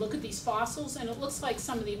back and look at these fossils, and it looks like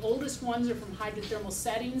some of the oldest ones are from hydrothermal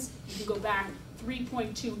settings. You can go back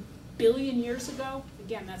 3.2 billion years ago.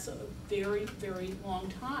 Again, that's a very, very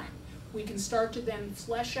long time. We can start to then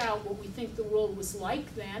flesh out what we think the world was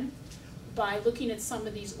like then by looking at some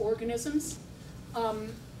of these organisms.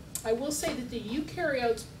 I will say that the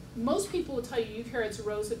eukaryotes, most people will tell you eukaryotes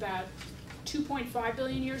arose about 2.5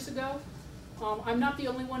 billion years ago. I'm not the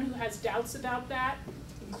only one who has doubts about that,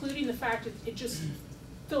 including the fact that it just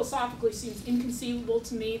philosophically seems inconceivable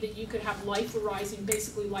to me that you could have life arising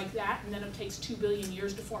basically like that, and then it takes 2 billion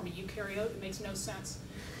years to form a eukaryote. It makes no sense.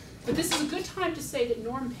 But this is a good time to say that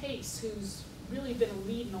Norm Pace, who's really been a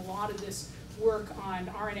lead in a lot of this work on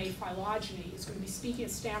RNA phylogeny, is going to be speaking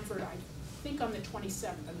at Stanford, I think on the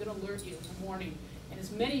 27th. I'm going to alert you in the morning. And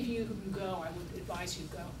as many of you who can go, I would advise you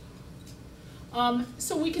go.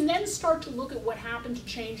 So we can then start to look at what happened to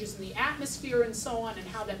changes in the atmosphere and so on, and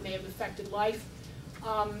how that may have affected life.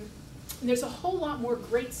 And there's a whole lot more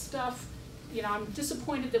great stuff. You know, I'm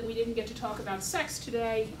disappointed that we didn't get to talk about sex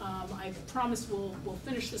today. I promised we'll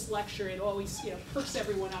finish this lecture. It always, you know, perks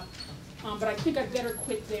everyone up. But I think I'd better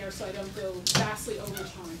quit there so I don't go vastly over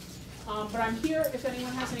time. But I'm here if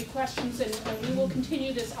anyone has any questions, and we will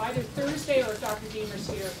continue this either Thursday or if Dr. Deemer's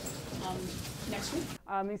here next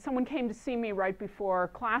week. Someone came to see me right before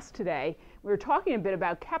class today. We were talking a bit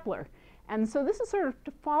about Kepler. And so this is sort of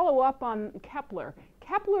to follow up on Kepler.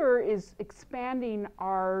 Kepler is expanding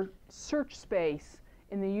our search space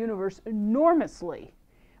in the universe enormously.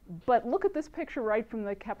 But look at this picture right from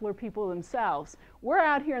the Kepler people themselves. We're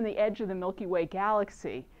out here on the edge of the Milky Way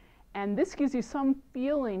galaxy. And this gives you some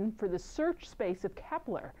feeling for the search space of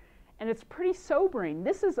Kepler. And it's pretty sobering.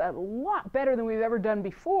 This is a lot better than we've ever done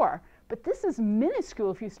before. But this is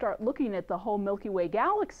minuscule if you start looking at the whole Milky Way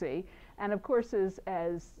galaxy. And of course,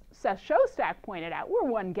 as Seth Shostak pointed out, we're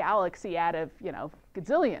one galaxy out of,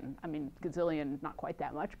 gazillion. I mean, gazillion, not quite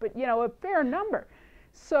that much, but, a fair number.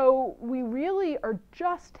 So we really are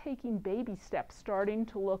just taking baby steps, starting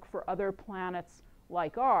to look for other planets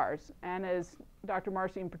like ours. And as Dr.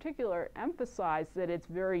 Marcy in particular emphasized, that it's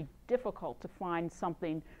very difficult to find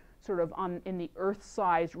something sort of in the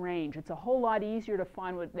Earth-size range. It's a whole lot easier to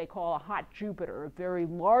find what they call a hot Jupiter, a very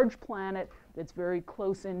large planet that's very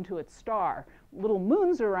close into its star. Little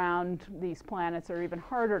moons around these planets are even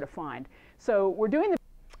harder to find. So we're doing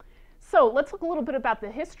So let's look a little bit about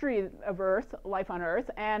the history of Earth, life on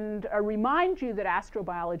Earth, and remind you that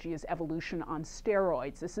astrobiology is evolution on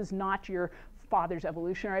steroids. This is not your father's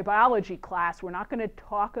evolutionary biology class. We're not going to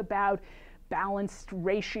talk about balanced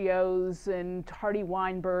ratios and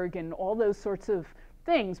Hardy-Weinberg and all those sorts of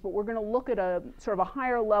things, but we're going to look at a sort of a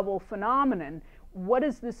higher level phenomenon. What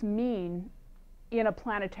does this mean in a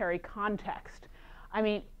planetary context? I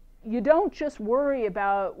mean, you don't just worry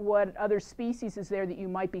about what other species is there that you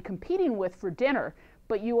might be competing with for dinner,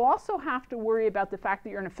 but you also have to worry about the fact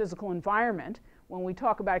that you're in a physical environment. When we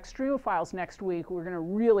talk about extremophiles next week, we're going to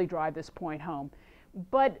really drive this point home.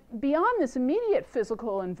 But beyond this immediate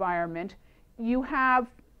physical environment, you have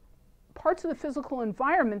parts of the physical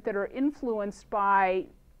environment that are influenced by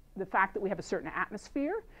the fact that we have a certain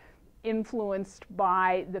atmosphere, influenced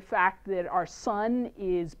by the fact that our sun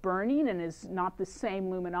is burning and is not the same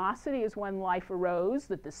luminosity as when life arose,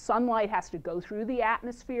 that the sunlight has to go through the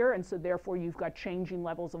atmosphere, and so therefore you've got changing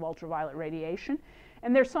levels of ultraviolet radiation.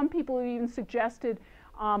 And there's some people who even suggested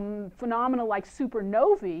phenomena like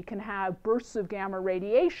supernovae can have bursts of gamma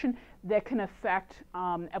radiation that can affect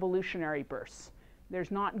evolutionary bursts. There's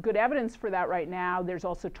not good evidence for that right now. There's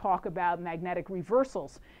also talk about magnetic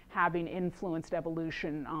reversals having influenced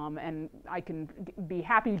evolution, and I can be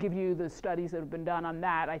happy to give you the studies that have been done on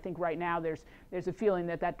that. I think right now there's a feeling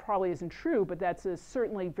that that probably isn't true, but that's a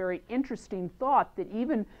certainly very interesting thought that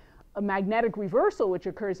even a magnetic reversal, which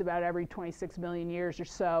occurs about every 26 million years or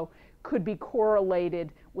so, could be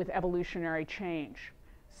correlated with evolutionary change.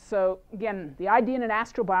 So again, the idea in an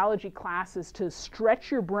astrobiology class is to stretch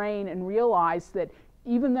your brain and realize that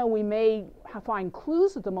even though we may find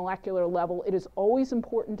clues at the molecular level, it is always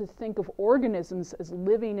important to think of organisms as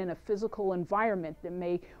living in a physical environment that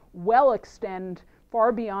may well extend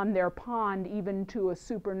far beyond their pond, even to a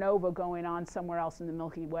supernova going on somewhere else in the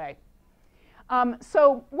Milky Way.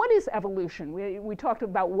 So what is evolution? We talked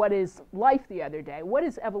about what is life the other day. What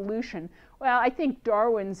is evolution? Well, I think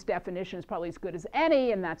Darwin's definition is probably as good as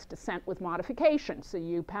any, and that's descent with modification. So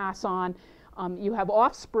you pass on, you have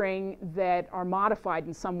offspring that are modified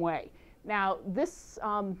in some way. Now, this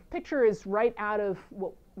picture is right out of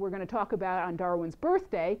what we're going to talk about on Darwin's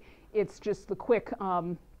birthday. It's just the quick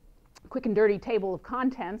and dirty table of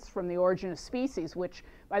contents from The Origin of Species, which,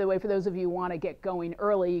 by the way, for those of you who want to get going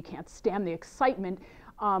early, you can't stand the excitement,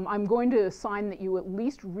 I'm going to assign that you at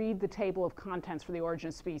least read the table of contents for The Origin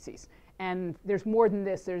of Species. And there's more than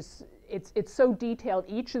this. It's so detailed.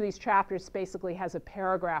 Each of these chapters basically has a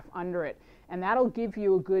paragraph under it, and that'll give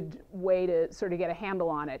you a good way to sort of get a handle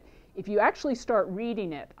on it. If you actually start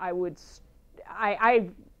reading it, I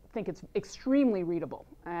think it's extremely readable,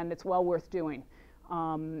 and it's well worth doing.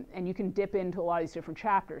 And you can dip into a lot of these different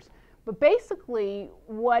chapters. But basically,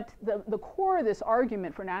 what the core of this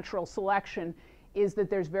argument for natural selection is that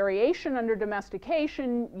there's variation under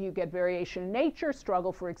domestication, you get variation in nature,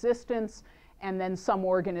 struggle for existence, and then some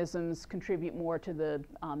organisms contribute more to the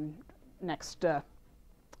next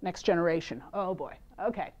generation. Oh boy,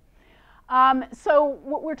 okay. So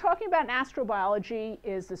what we're talking about in astrobiology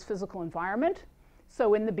is this physical environment.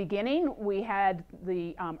 So in the beginning, we had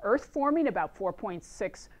the Earth forming about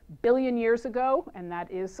 4.6 billion years ago, and that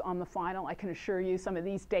is on the final. I can assure you some of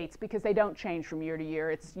these dates, because they don't change from year to year.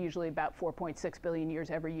 It's usually about 4.6 billion years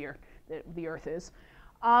every year that the Earth is.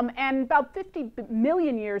 And about 50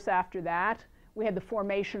 million years after that, we had the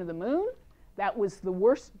formation of the Moon. That was the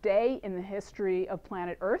worst day in the history of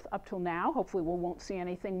planet Earth up till now. Hopefully we won't see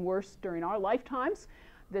anything worse during our lifetimes.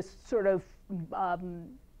 this sort of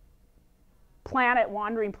planet,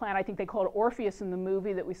 wandering planet, I think they called Orpheus in the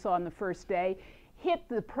movie that we saw on the first day, hit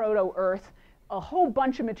the proto-Earth. A whole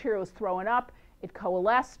bunch of material was thrown up. It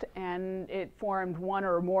coalesced and it formed one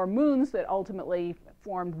or more moons that ultimately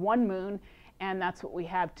formed one moon, and that's what we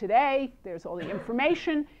have today. There's all the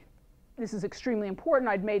information. This is extremely important.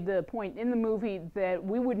 I'd made the point in the movie that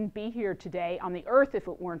we wouldn't be here today on the Earth if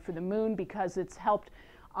it weren't for the moon, because it's helped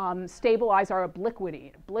stabilize our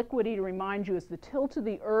obliquity. Obliquity, to remind you, is the tilt of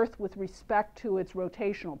the Earth with respect to its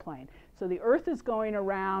rotational plane. So the Earth is going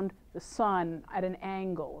around the sun at an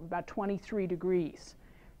angle of about 23 degrees.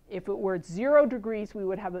 If it were at 0 degrees, we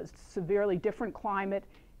would have a severely different climate.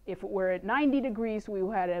 If it were at 90 degrees, we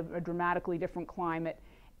would have a dramatically different climate.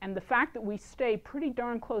 And the fact that we stay pretty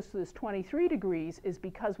darn close to this 23 degrees is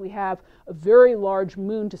because we have a very large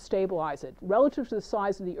moon to stabilize it. Relative to the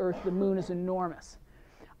size of the Earth, the moon is enormous.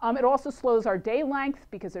 It also slows our day length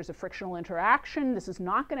because there's a frictional interaction. This is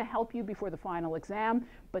not going to help you before the final exam,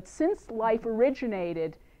 but since life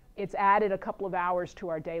originated, it's added a couple of hours to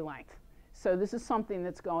our day length. So this is something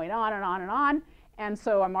that's going on and on and on. And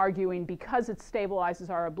so I'm arguing because it stabilizes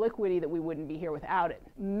our obliquity that we wouldn't be here without it.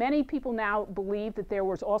 Many people now believe that there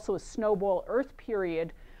was also a snowball Earth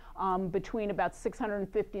period between about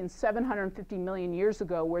 650 and 750 million years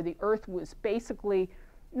ago, where the Earth was basically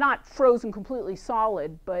not frozen completely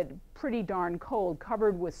solid, but pretty darn cold,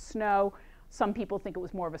 covered with snow. Some people think it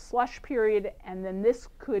was more of a slush period, and then this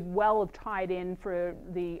could well have tied in for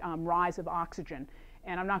the rise of oxygen.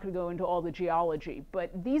 And I'm not going to go into all the geology, but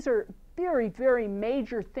these are very, very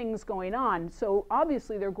major things going on. So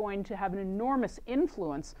obviously they're going to have an enormous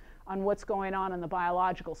influence on what's going on the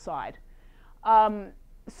biological side.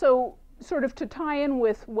 So sort of to tie in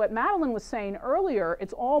with what Madeline was saying earlier,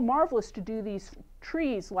 it's all marvelous to do these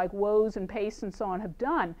trees like Woese and Pace and so on have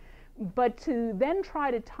done. But to then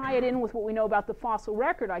try to tie it in with what we know about the fossil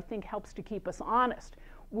record, I think helps to keep us honest.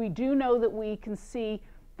 We do know that we can see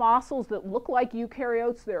fossils that look like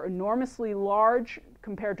eukaryotes. They're enormously large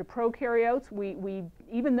compared to prokaryotes.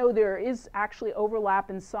 Even though there is actually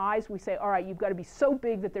overlap in size, we say, all right, you've got to be so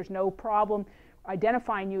big that there's no problem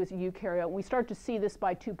identifying you as a eukaryote. We start to see this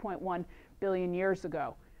by 2.1 billion years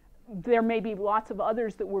ago. There may be lots of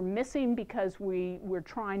others that we're missing because we're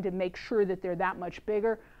trying to make sure that they're that much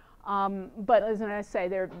bigger. But as I say,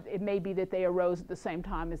 it may be that they arose at the same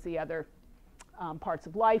time as the other parts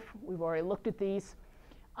of life. We've already looked at these.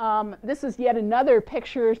 This is yet another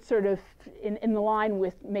picture sort of in the line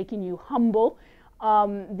with making you humble.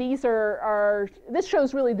 This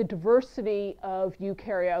shows really the diversity of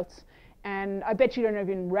eukaryotes. And I bet you don't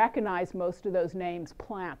even recognize most of those names.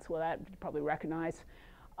 Plants, well, that you probably recognize.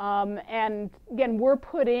 And again, we're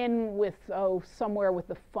put in with, somewhere with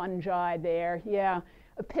the fungi there. Yeah,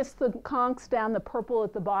 Opisthoconchs down the purple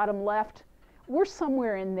at the bottom left. We're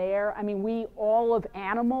somewhere in there. I mean, all of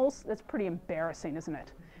animals, that's pretty embarrassing, isn't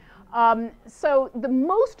it? So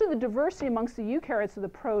most of the diversity amongst the eukaryotes are the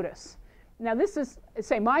protists. Now this is,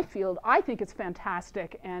 say, my field. I think it's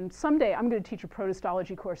fantastic, and someday I'm going to teach a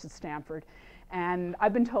protistology course at Stanford, and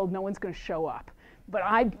I've been told no one's going to show up. But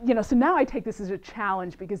so now I take this as a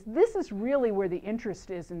challenge, because this is really where the interest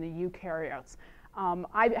is in the eukaryotes.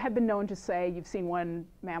 I have been known to say, you've seen one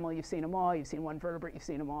mammal, you've seen them all, you've seen one vertebrate, you've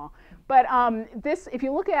seen them all. But if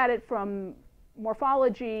you look at it from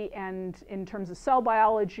morphology and in terms of cell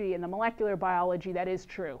biology and the molecular biology, that is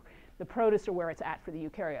true. The protists are where it's at for the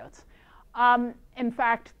eukaryotes. In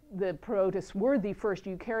fact, the protists were the first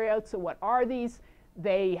eukaryotes. So what are these?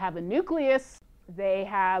 They have a nucleus. They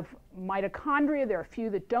have mitochondria. There are a few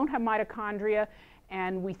that don't have mitochondria,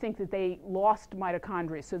 and we think that they lost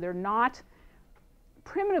mitochondria. So they're not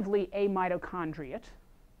primitively amitochondriate.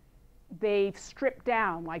 They've stripped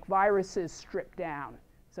down, like viruses strip down.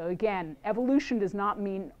 So again, evolution does not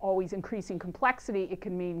mean always increasing complexity. It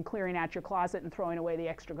can mean clearing out your closet and throwing away the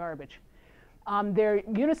extra garbage. They're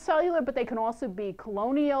unicellular, but they can also be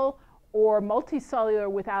colonial or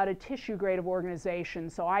multicellular without a tissue grade of organization.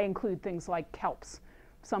 So I include things like kelps.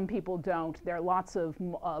 Some people don't. There are lots of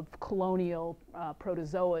colonial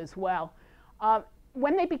protozoa as well.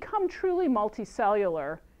 When they become truly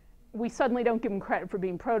multicellular, we suddenly don't give them credit for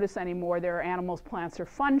being protists anymore. They're animals, plants, or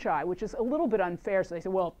fungi, which is a little bit unfair. So they say,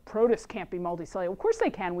 well, protists can't be multicellular. Of course they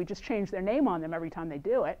can. We just change their name on them every time they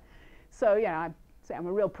do it. So I say I'm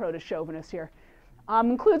a real protist chauvinist here.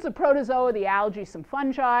 Includes the protozoa, the algae, some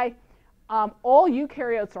fungi. All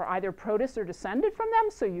eukaryotes are either protists or descended from them,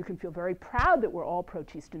 so you can feel very proud that we're all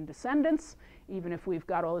protistan descendants, even if we've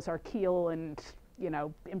got all this archaeal and you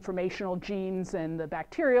know, informational genes and the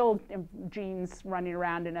bacterial genes running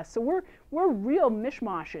around in us. So we're real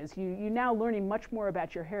mishmashes. You're now learning much more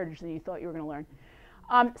about your heritage than you thought you were going to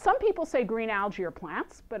learn. Some people say green algae are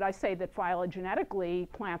plants, but I say that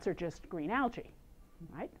phylogenetically, plants are just green algae,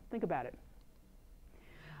 right? Think about it.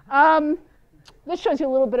 This shows you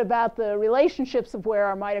a little bit about the relationships of where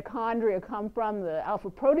our mitochondria come from, the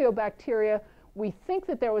alpha proteobacteria. We think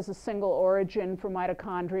that there was a single origin for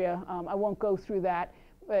mitochondria. I won't go through that.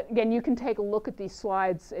 But again, you can take a look at these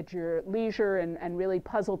slides at your leisure and really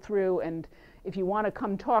puzzle through. And if you want to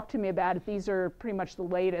come talk to me about it, these are pretty much the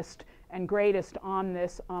latest and greatest on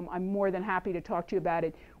this. I'm more than happy to talk to you about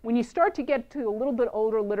it. When you start to get to a little bit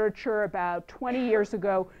older literature, about 20 years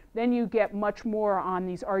ago, then you get much more on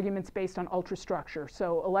these arguments based on ultrastructure.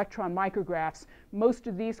 So electron micrographs, most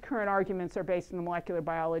of these current arguments are based in the molecular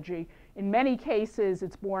biology. In many cases,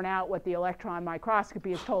 it's borne out what the electron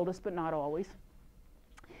microscopy has told us, but not always.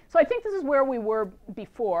 So I think this is where we were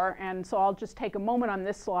before, and so I'll just take a moment on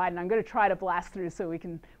this slide, and I'm going to try to blast through so we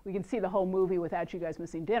can see the whole movie without you guys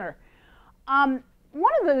missing dinner. One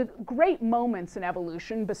of the great moments in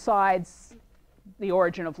evolution, besides the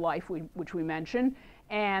origin of life, which we mentioned,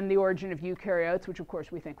 and the origin of eukaryotes, which of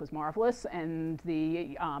course we think was marvelous, and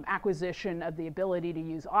the acquisition of the ability to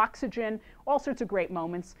use oxygen, all sorts of great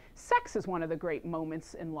moments. Sex is one of the great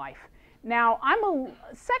moments in life. Now,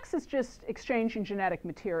 sex is just exchanging genetic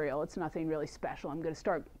material. It's nothing really special. I'm going to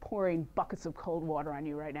start pouring buckets of cold water on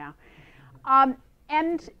you right now.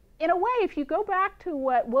 And in a way, if you go back to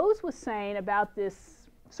what Woese was saying about this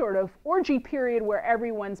sort of orgy period where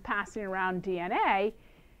everyone's passing around DNA,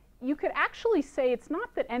 you could actually say it's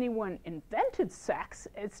not that anyone invented sex,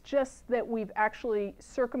 it's just that we've actually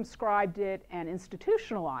circumscribed it and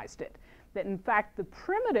institutionalized it. That in fact, the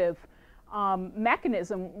primitive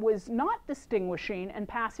mechanism was not distinguishing and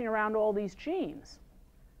passing around all these genes.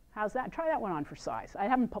 How's that? Try that one on for size. I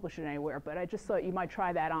haven't published it anywhere, but I just thought you might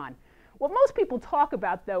try that on. What most people talk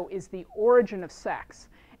about, though, is the origin of sex.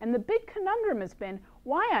 And the big conundrum has been,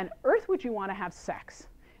 why on earth would you want to have sex?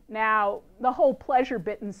 Now, the whole pleasure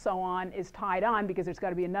bit and so on is tied on because there's got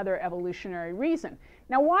to be another evolutionary reason.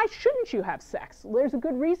 Now, why shouldn't you have sex? Well, there's a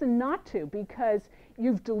good reason not to, because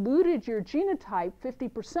you've diluted your genotype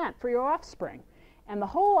 50% for your offspring. And the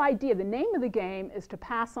whole idea, the name of the game, is to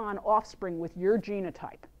pass on offspring with your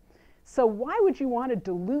genotype. So why would you want to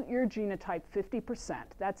dilute your genotype 50%?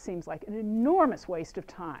 That seems like an enormous waste of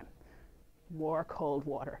time. More cold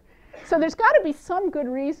water. So there's got to be some good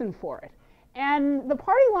reason for it. And the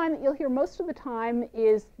party line that you'll hear most of the time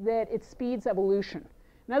is that it speeds evolution.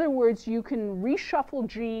 In other words, you can reshuffle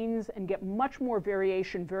genes and get much more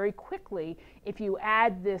variation very quickly if you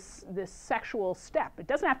add this sexual step. It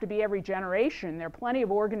doesn't have to be every generation. There are plenty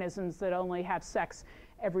of organisms that only have sex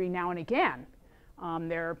every now and again.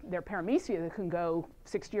 There are paramecia that can go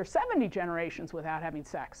 60 or 70 generations without having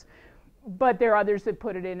sex. But there are others that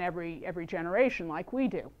put it in every generation, like we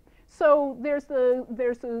do. So there's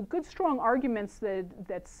the good, strong arguments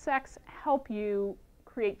that sex help you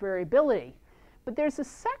create variability. But there's a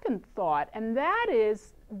second thought, and that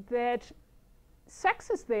is that sex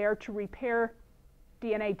is there to repair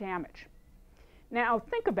DNA damage. Now,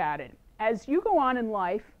 think about it. As you go on in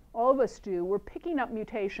life, all of us do, we're picking up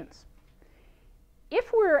mutations.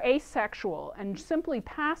 If we're asexual and simply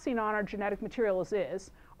passing on our genetic material as is,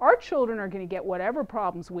 our children are going to get whatever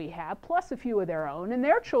problems we have, plus a few of their own, and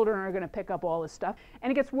their children are going to pick up all this stuff, and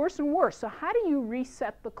it gets worse and worse. So how do you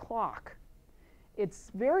reset the clock?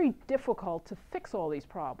 It's very difficult to fix all these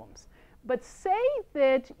problems. But say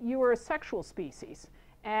that you are a sexual species,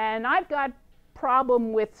 and I've got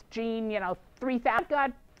problem with gene, 3000. I've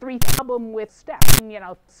got 3 problem with step,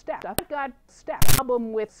 step. I've got step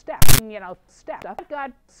problem with step, step. I've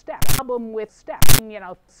got step problem with step,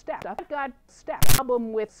 step. I've got step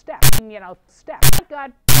problem with step, step. I've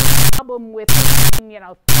got problem with,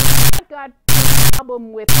 I've got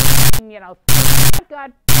problem with, I've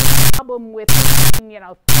got problem with,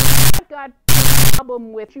 I've got problem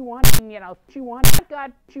with you want, I've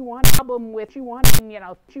got you want problem with you want,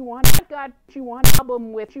 I've got you want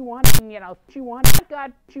problem with you want, I've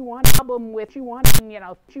got you want problem with you want,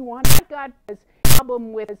 I've got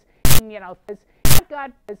problem with, I've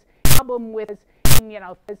got problem with,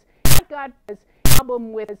 I've got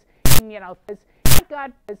problem with, I've got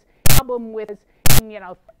problem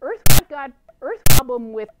with, Earth, I've got Earth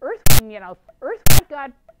problem with Earth, Earth, I've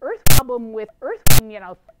got Earth problem with Earth,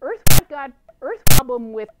 Earth, I've got Earth problem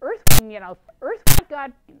with Earth, Earth, I've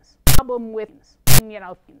got problem with,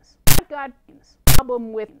 I've got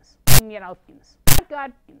problem with, I've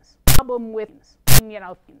got problem with,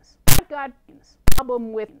 I've got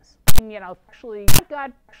problem with, actually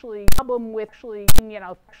got problem with actually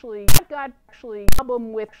got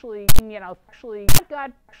problem with actually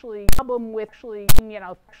got problem with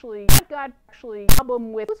actually got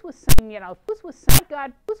problem with this was this was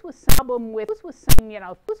got this was problem with this was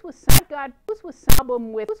this was got this was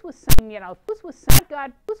problem with this was this was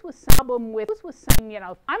got this was problem with this was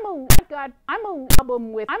I'm a got I'm a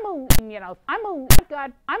problem with I'm a I'm a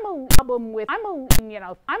got I'm a problem with I'm a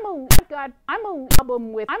I'm a got I'm a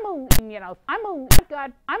problem with I'm a I'm a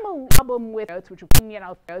got I'm a problem with which you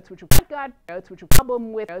which you got which you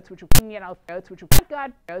problem with which you which you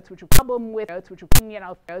got which you problem with which you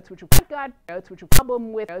which you got which you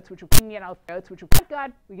problem with which you which you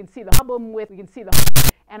got. We can see the problem with we can see the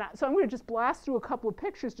and so I'm going to just blast through a couple of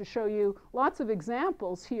pictures to show you lots of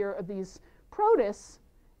examples here of these protists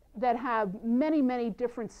that have many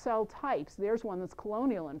different cell types. There's one that's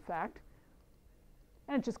colonial, in fact.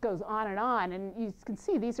 And it just goes on, and you can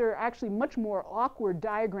see these are actually much more awkward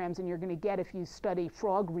diagrams than you're going to get if you study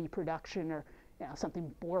frog reproduction or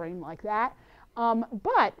something boring like that.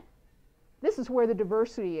 But this is where the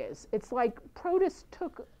diversity is. It's like protists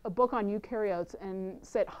took a book on eukaryotes and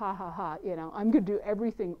said, ha ha ha, I'm going to do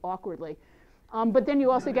everything awkwardly. But then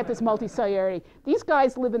you also get this multicellularity. These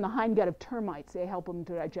guys live in the hindgut of termites. They help them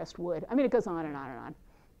to digest wood. I mean, it goes on and on and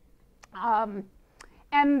on.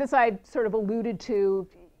 And as I sort of alluded to,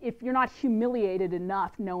 if you're not humiliated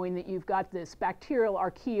enough knowing that you've got this bacterial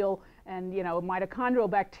archaeal and mitochondrial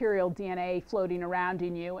bacterial DNA floating around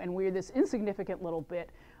in you, and we're this insignificant little bit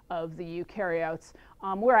of the eukaryotes,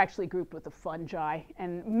 we're actually grouped with the fungi.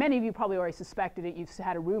 And many of you probably already suspected it. You've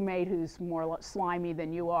had a roommate who's more slimy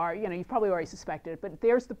than you are. You've probably already suspected it. But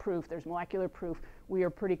there's the proof. There's molecular proof. We are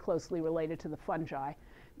pretty closely related to the fungi.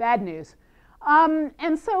 Bad news.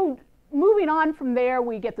 And so moving on from there,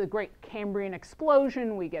 we get the great Cambrian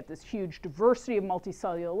explosion. We get this huge diversity of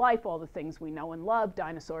multicellular life, all the things we know and love,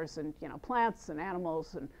 dinosaurs and plants and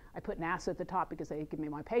animals. And I put NASA at the top because they give me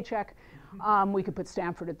my paycheck. We could put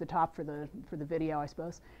Stanford at the top for the video, I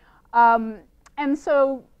suppose. And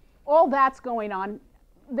so all that's going on.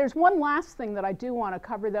 There's one last thing that I do want to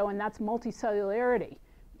cover, though, and that's multicellularity.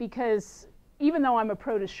 Because even though I'm a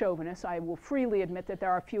protist chauvinist, I will freely admit that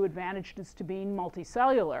there are a few advantages to being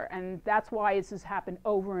multicellular. And that's why this has happened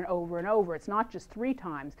over and over and over. It's not just 3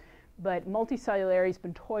 times, but multicellularity has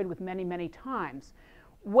been toyed with many times.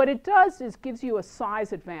 What it does is gives you a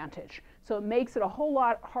size advantage. So it makes it a whole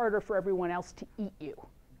lot harder for everyone else to eat you.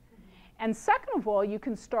 And second of all, you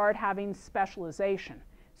can start having specialization.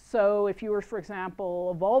 So if you were, for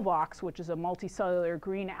example, a Volvox, which is a multicellular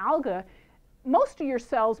green alga, most of your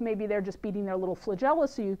cells, maybe they're just beating their little flagella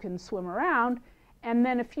so you can swim around, and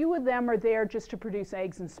then a few of them are there just to produce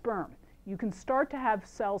eggs and sperm. You can start to have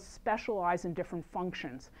cells specialize in different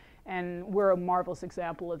functions, and we're a marvelous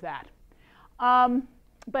example of that.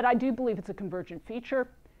 But I do believe it's a convergent feature.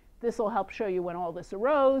 This will help show you when all this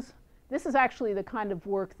arose. This is actually the kind of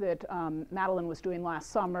work that Madeline was doing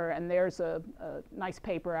last summer, and there's a nice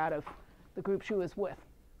paper out of the group she was with.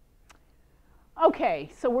 Okay,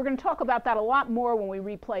 so we're going to talk about that a lot more when we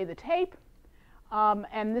replay the tape.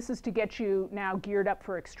 And this is to get you now geared up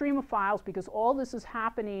for extremophiles, because all this is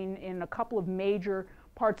happening in a couple of major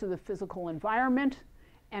parts of the physical environment.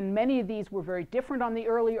 And many of these were very different on the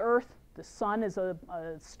early Earth. The sun is a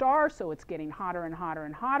star, so it's getting hotter and hotter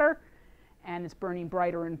and hotter. And it's burning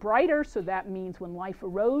brighter and brighter. So that means when life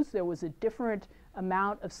arose, there was a different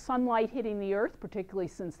amount of sunlight hitting the Earth, particularly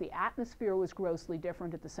since the atmosphere was grossly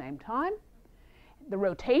different at the same time. The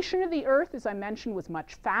rotation of the Earth, as I mentioned, was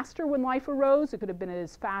much faster when life arose. It could have been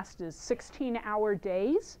as fast as 16-hour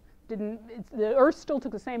days. The Earth still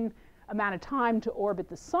took the same amount of time to orbit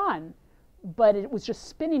the sun, but it was just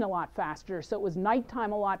spinning a lot faster. So it was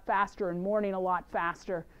nighttime a lot faster and morning a lot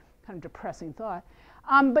faster. Kind of depressing thought.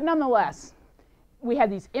 But nonetheless, we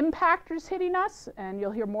had these impactors hitting us, and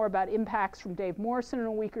you'll hear more about impacts from Dave Morrison in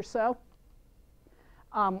a week or so.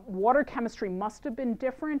 Water chemistry must have been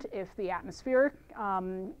different if the atmospheric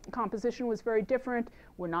composition was very different.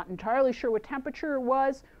 We're not entirely sure what temperature it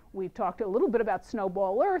was. We've talked a little bit about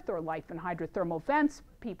snowball Earth or life in hydrothermal vents.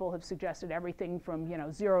 People have suggested everything from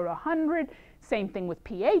 0 to 100. Same thing with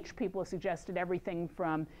pH. People have suggested everything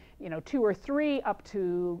from 2 or 3 up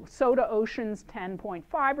to soda oceans,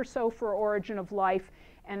 10.5 or so for origin of life.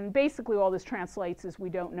 And basically all this translates as we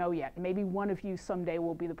don't know yet. Maybe one of you someday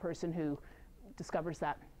will be the person who discovers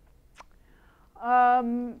that.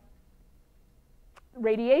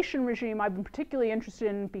 Radiation regime I've been particularly interested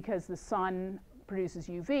in because the sun produces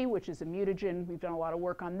UV, which is a mutagen. We've done a lot of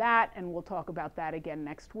work on that, and we'll talk about that again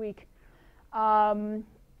next week. Because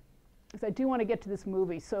I do want to get to this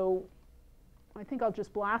movie. So I think I'll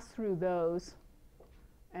just blast through those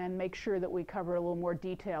and make sure that we cover a little more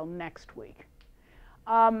detail next week.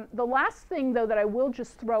 The last thing, though, that I will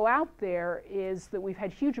just throw out there is that we've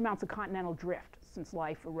had huge amounts of continental drift since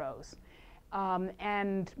life arose.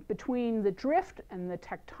 And between the drift and the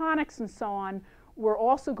tectonics and so on, we're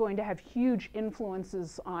also going to have huge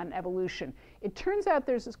influences on evolution. It turns out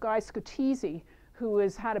there's this guy, Scotese, who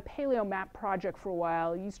has had a paleomap project for a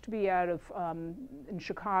while. He used to be out of in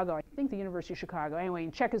Chicago, I think the University of Chicago. Anyway,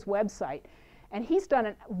 and check his website. And he's done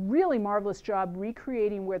a really marvelous job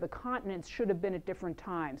recreating where the continents should have been at different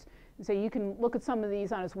times. And so you can look at some of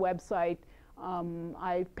these on his website.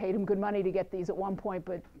 I paid him good money to get these at one point,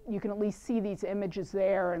 but you can at least see these images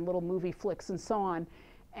there and little movie flicks and so on.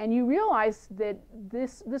 And you realize that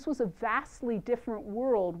this was a vastly different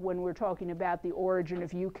world when we're talking about the origin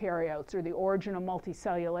of eukaryotes or the origin of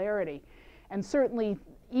multicellularity. And certainly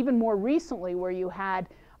even more recently, where you had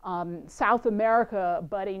South America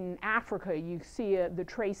abutting Africa, you see the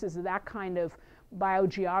traces of that kind of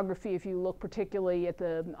biogeography if you look particularly at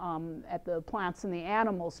the plants and the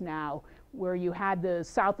animals now, where you had the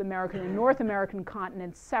South American and North American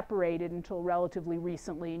continents separated until relatively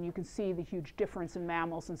recently, and you can see the huge difference in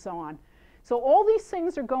mammals and so on. So all these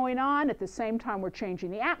things are going on at the same time. We're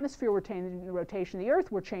changing the atmosphere, we're changing the rotation of the Earth,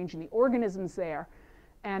 we're changing the organisms there.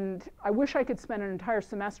 And I wish I could spend an entire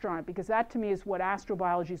semester on it, because that to me is what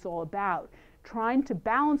astrobiology is all about, trying to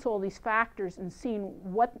balance all these factors and seeing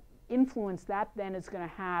what influence that then is going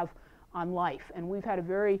to have on life. And we've had a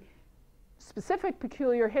very specific,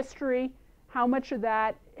 peculiar history. How much of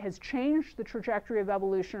that has changed the trajectory of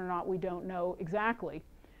evolution or not, we don't know exactly.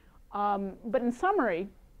 But in summary,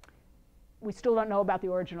 we still don't know about the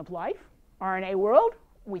origin of life. RNA world,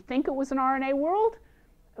 we think it was an RNA world.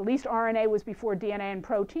 At least RNA was before DNA and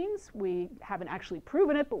proteins. We haven't actually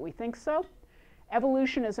proven it, but we think so.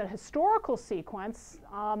 Evolution is a historical sequence.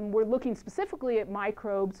 We're looking specifically at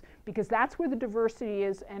microbes because that's where the diversity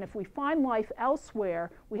is, and if we find life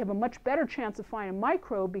elsewhere, we have a much better chance of finding a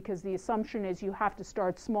microbe, because the assumption is you have to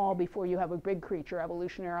start small before you have a big creature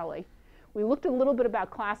evolutionarily. We looked a little bit about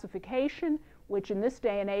classification, which in this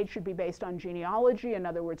day and age should be based on genealogy, in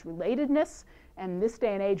other words, relatedness. And in this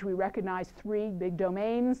day and age, we recognize three big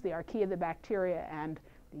domains: the archaea, the bacteria, and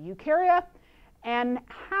the eukarya. And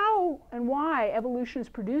how and why evolution has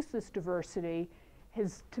produced this diversity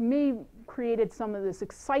has, to me, created some of this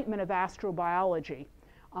excitement of astrobiology.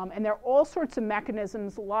 And there are all sorts of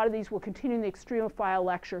mechanisms. A lot of these will continue in the extremophile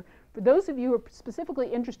lecture. For those of you who are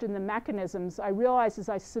specifically interested in the mechanisms, I realized as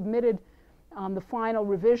I submitted the final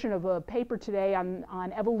revision of a paper today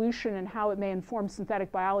on evolution and how it may inform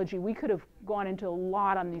synthetic biology, we could have gone into a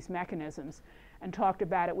lot on these mechanisms and talked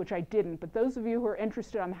about it, which I didn't. But those of you who are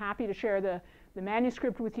interested, I'm happy to share the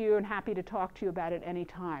manuscript with you and happy to talk to you about it any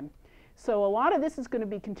time. So a lot of this is going to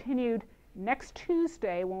be continued next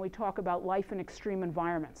Tuesday when we talk about life in extreme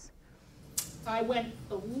environments. I went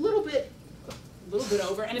a little bit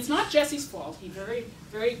over, and it's not Jesse's fault. He very,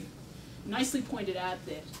 very nicely pointed out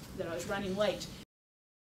that I was running late.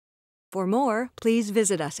 For more, please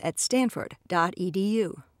visit us at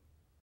stanford.edu.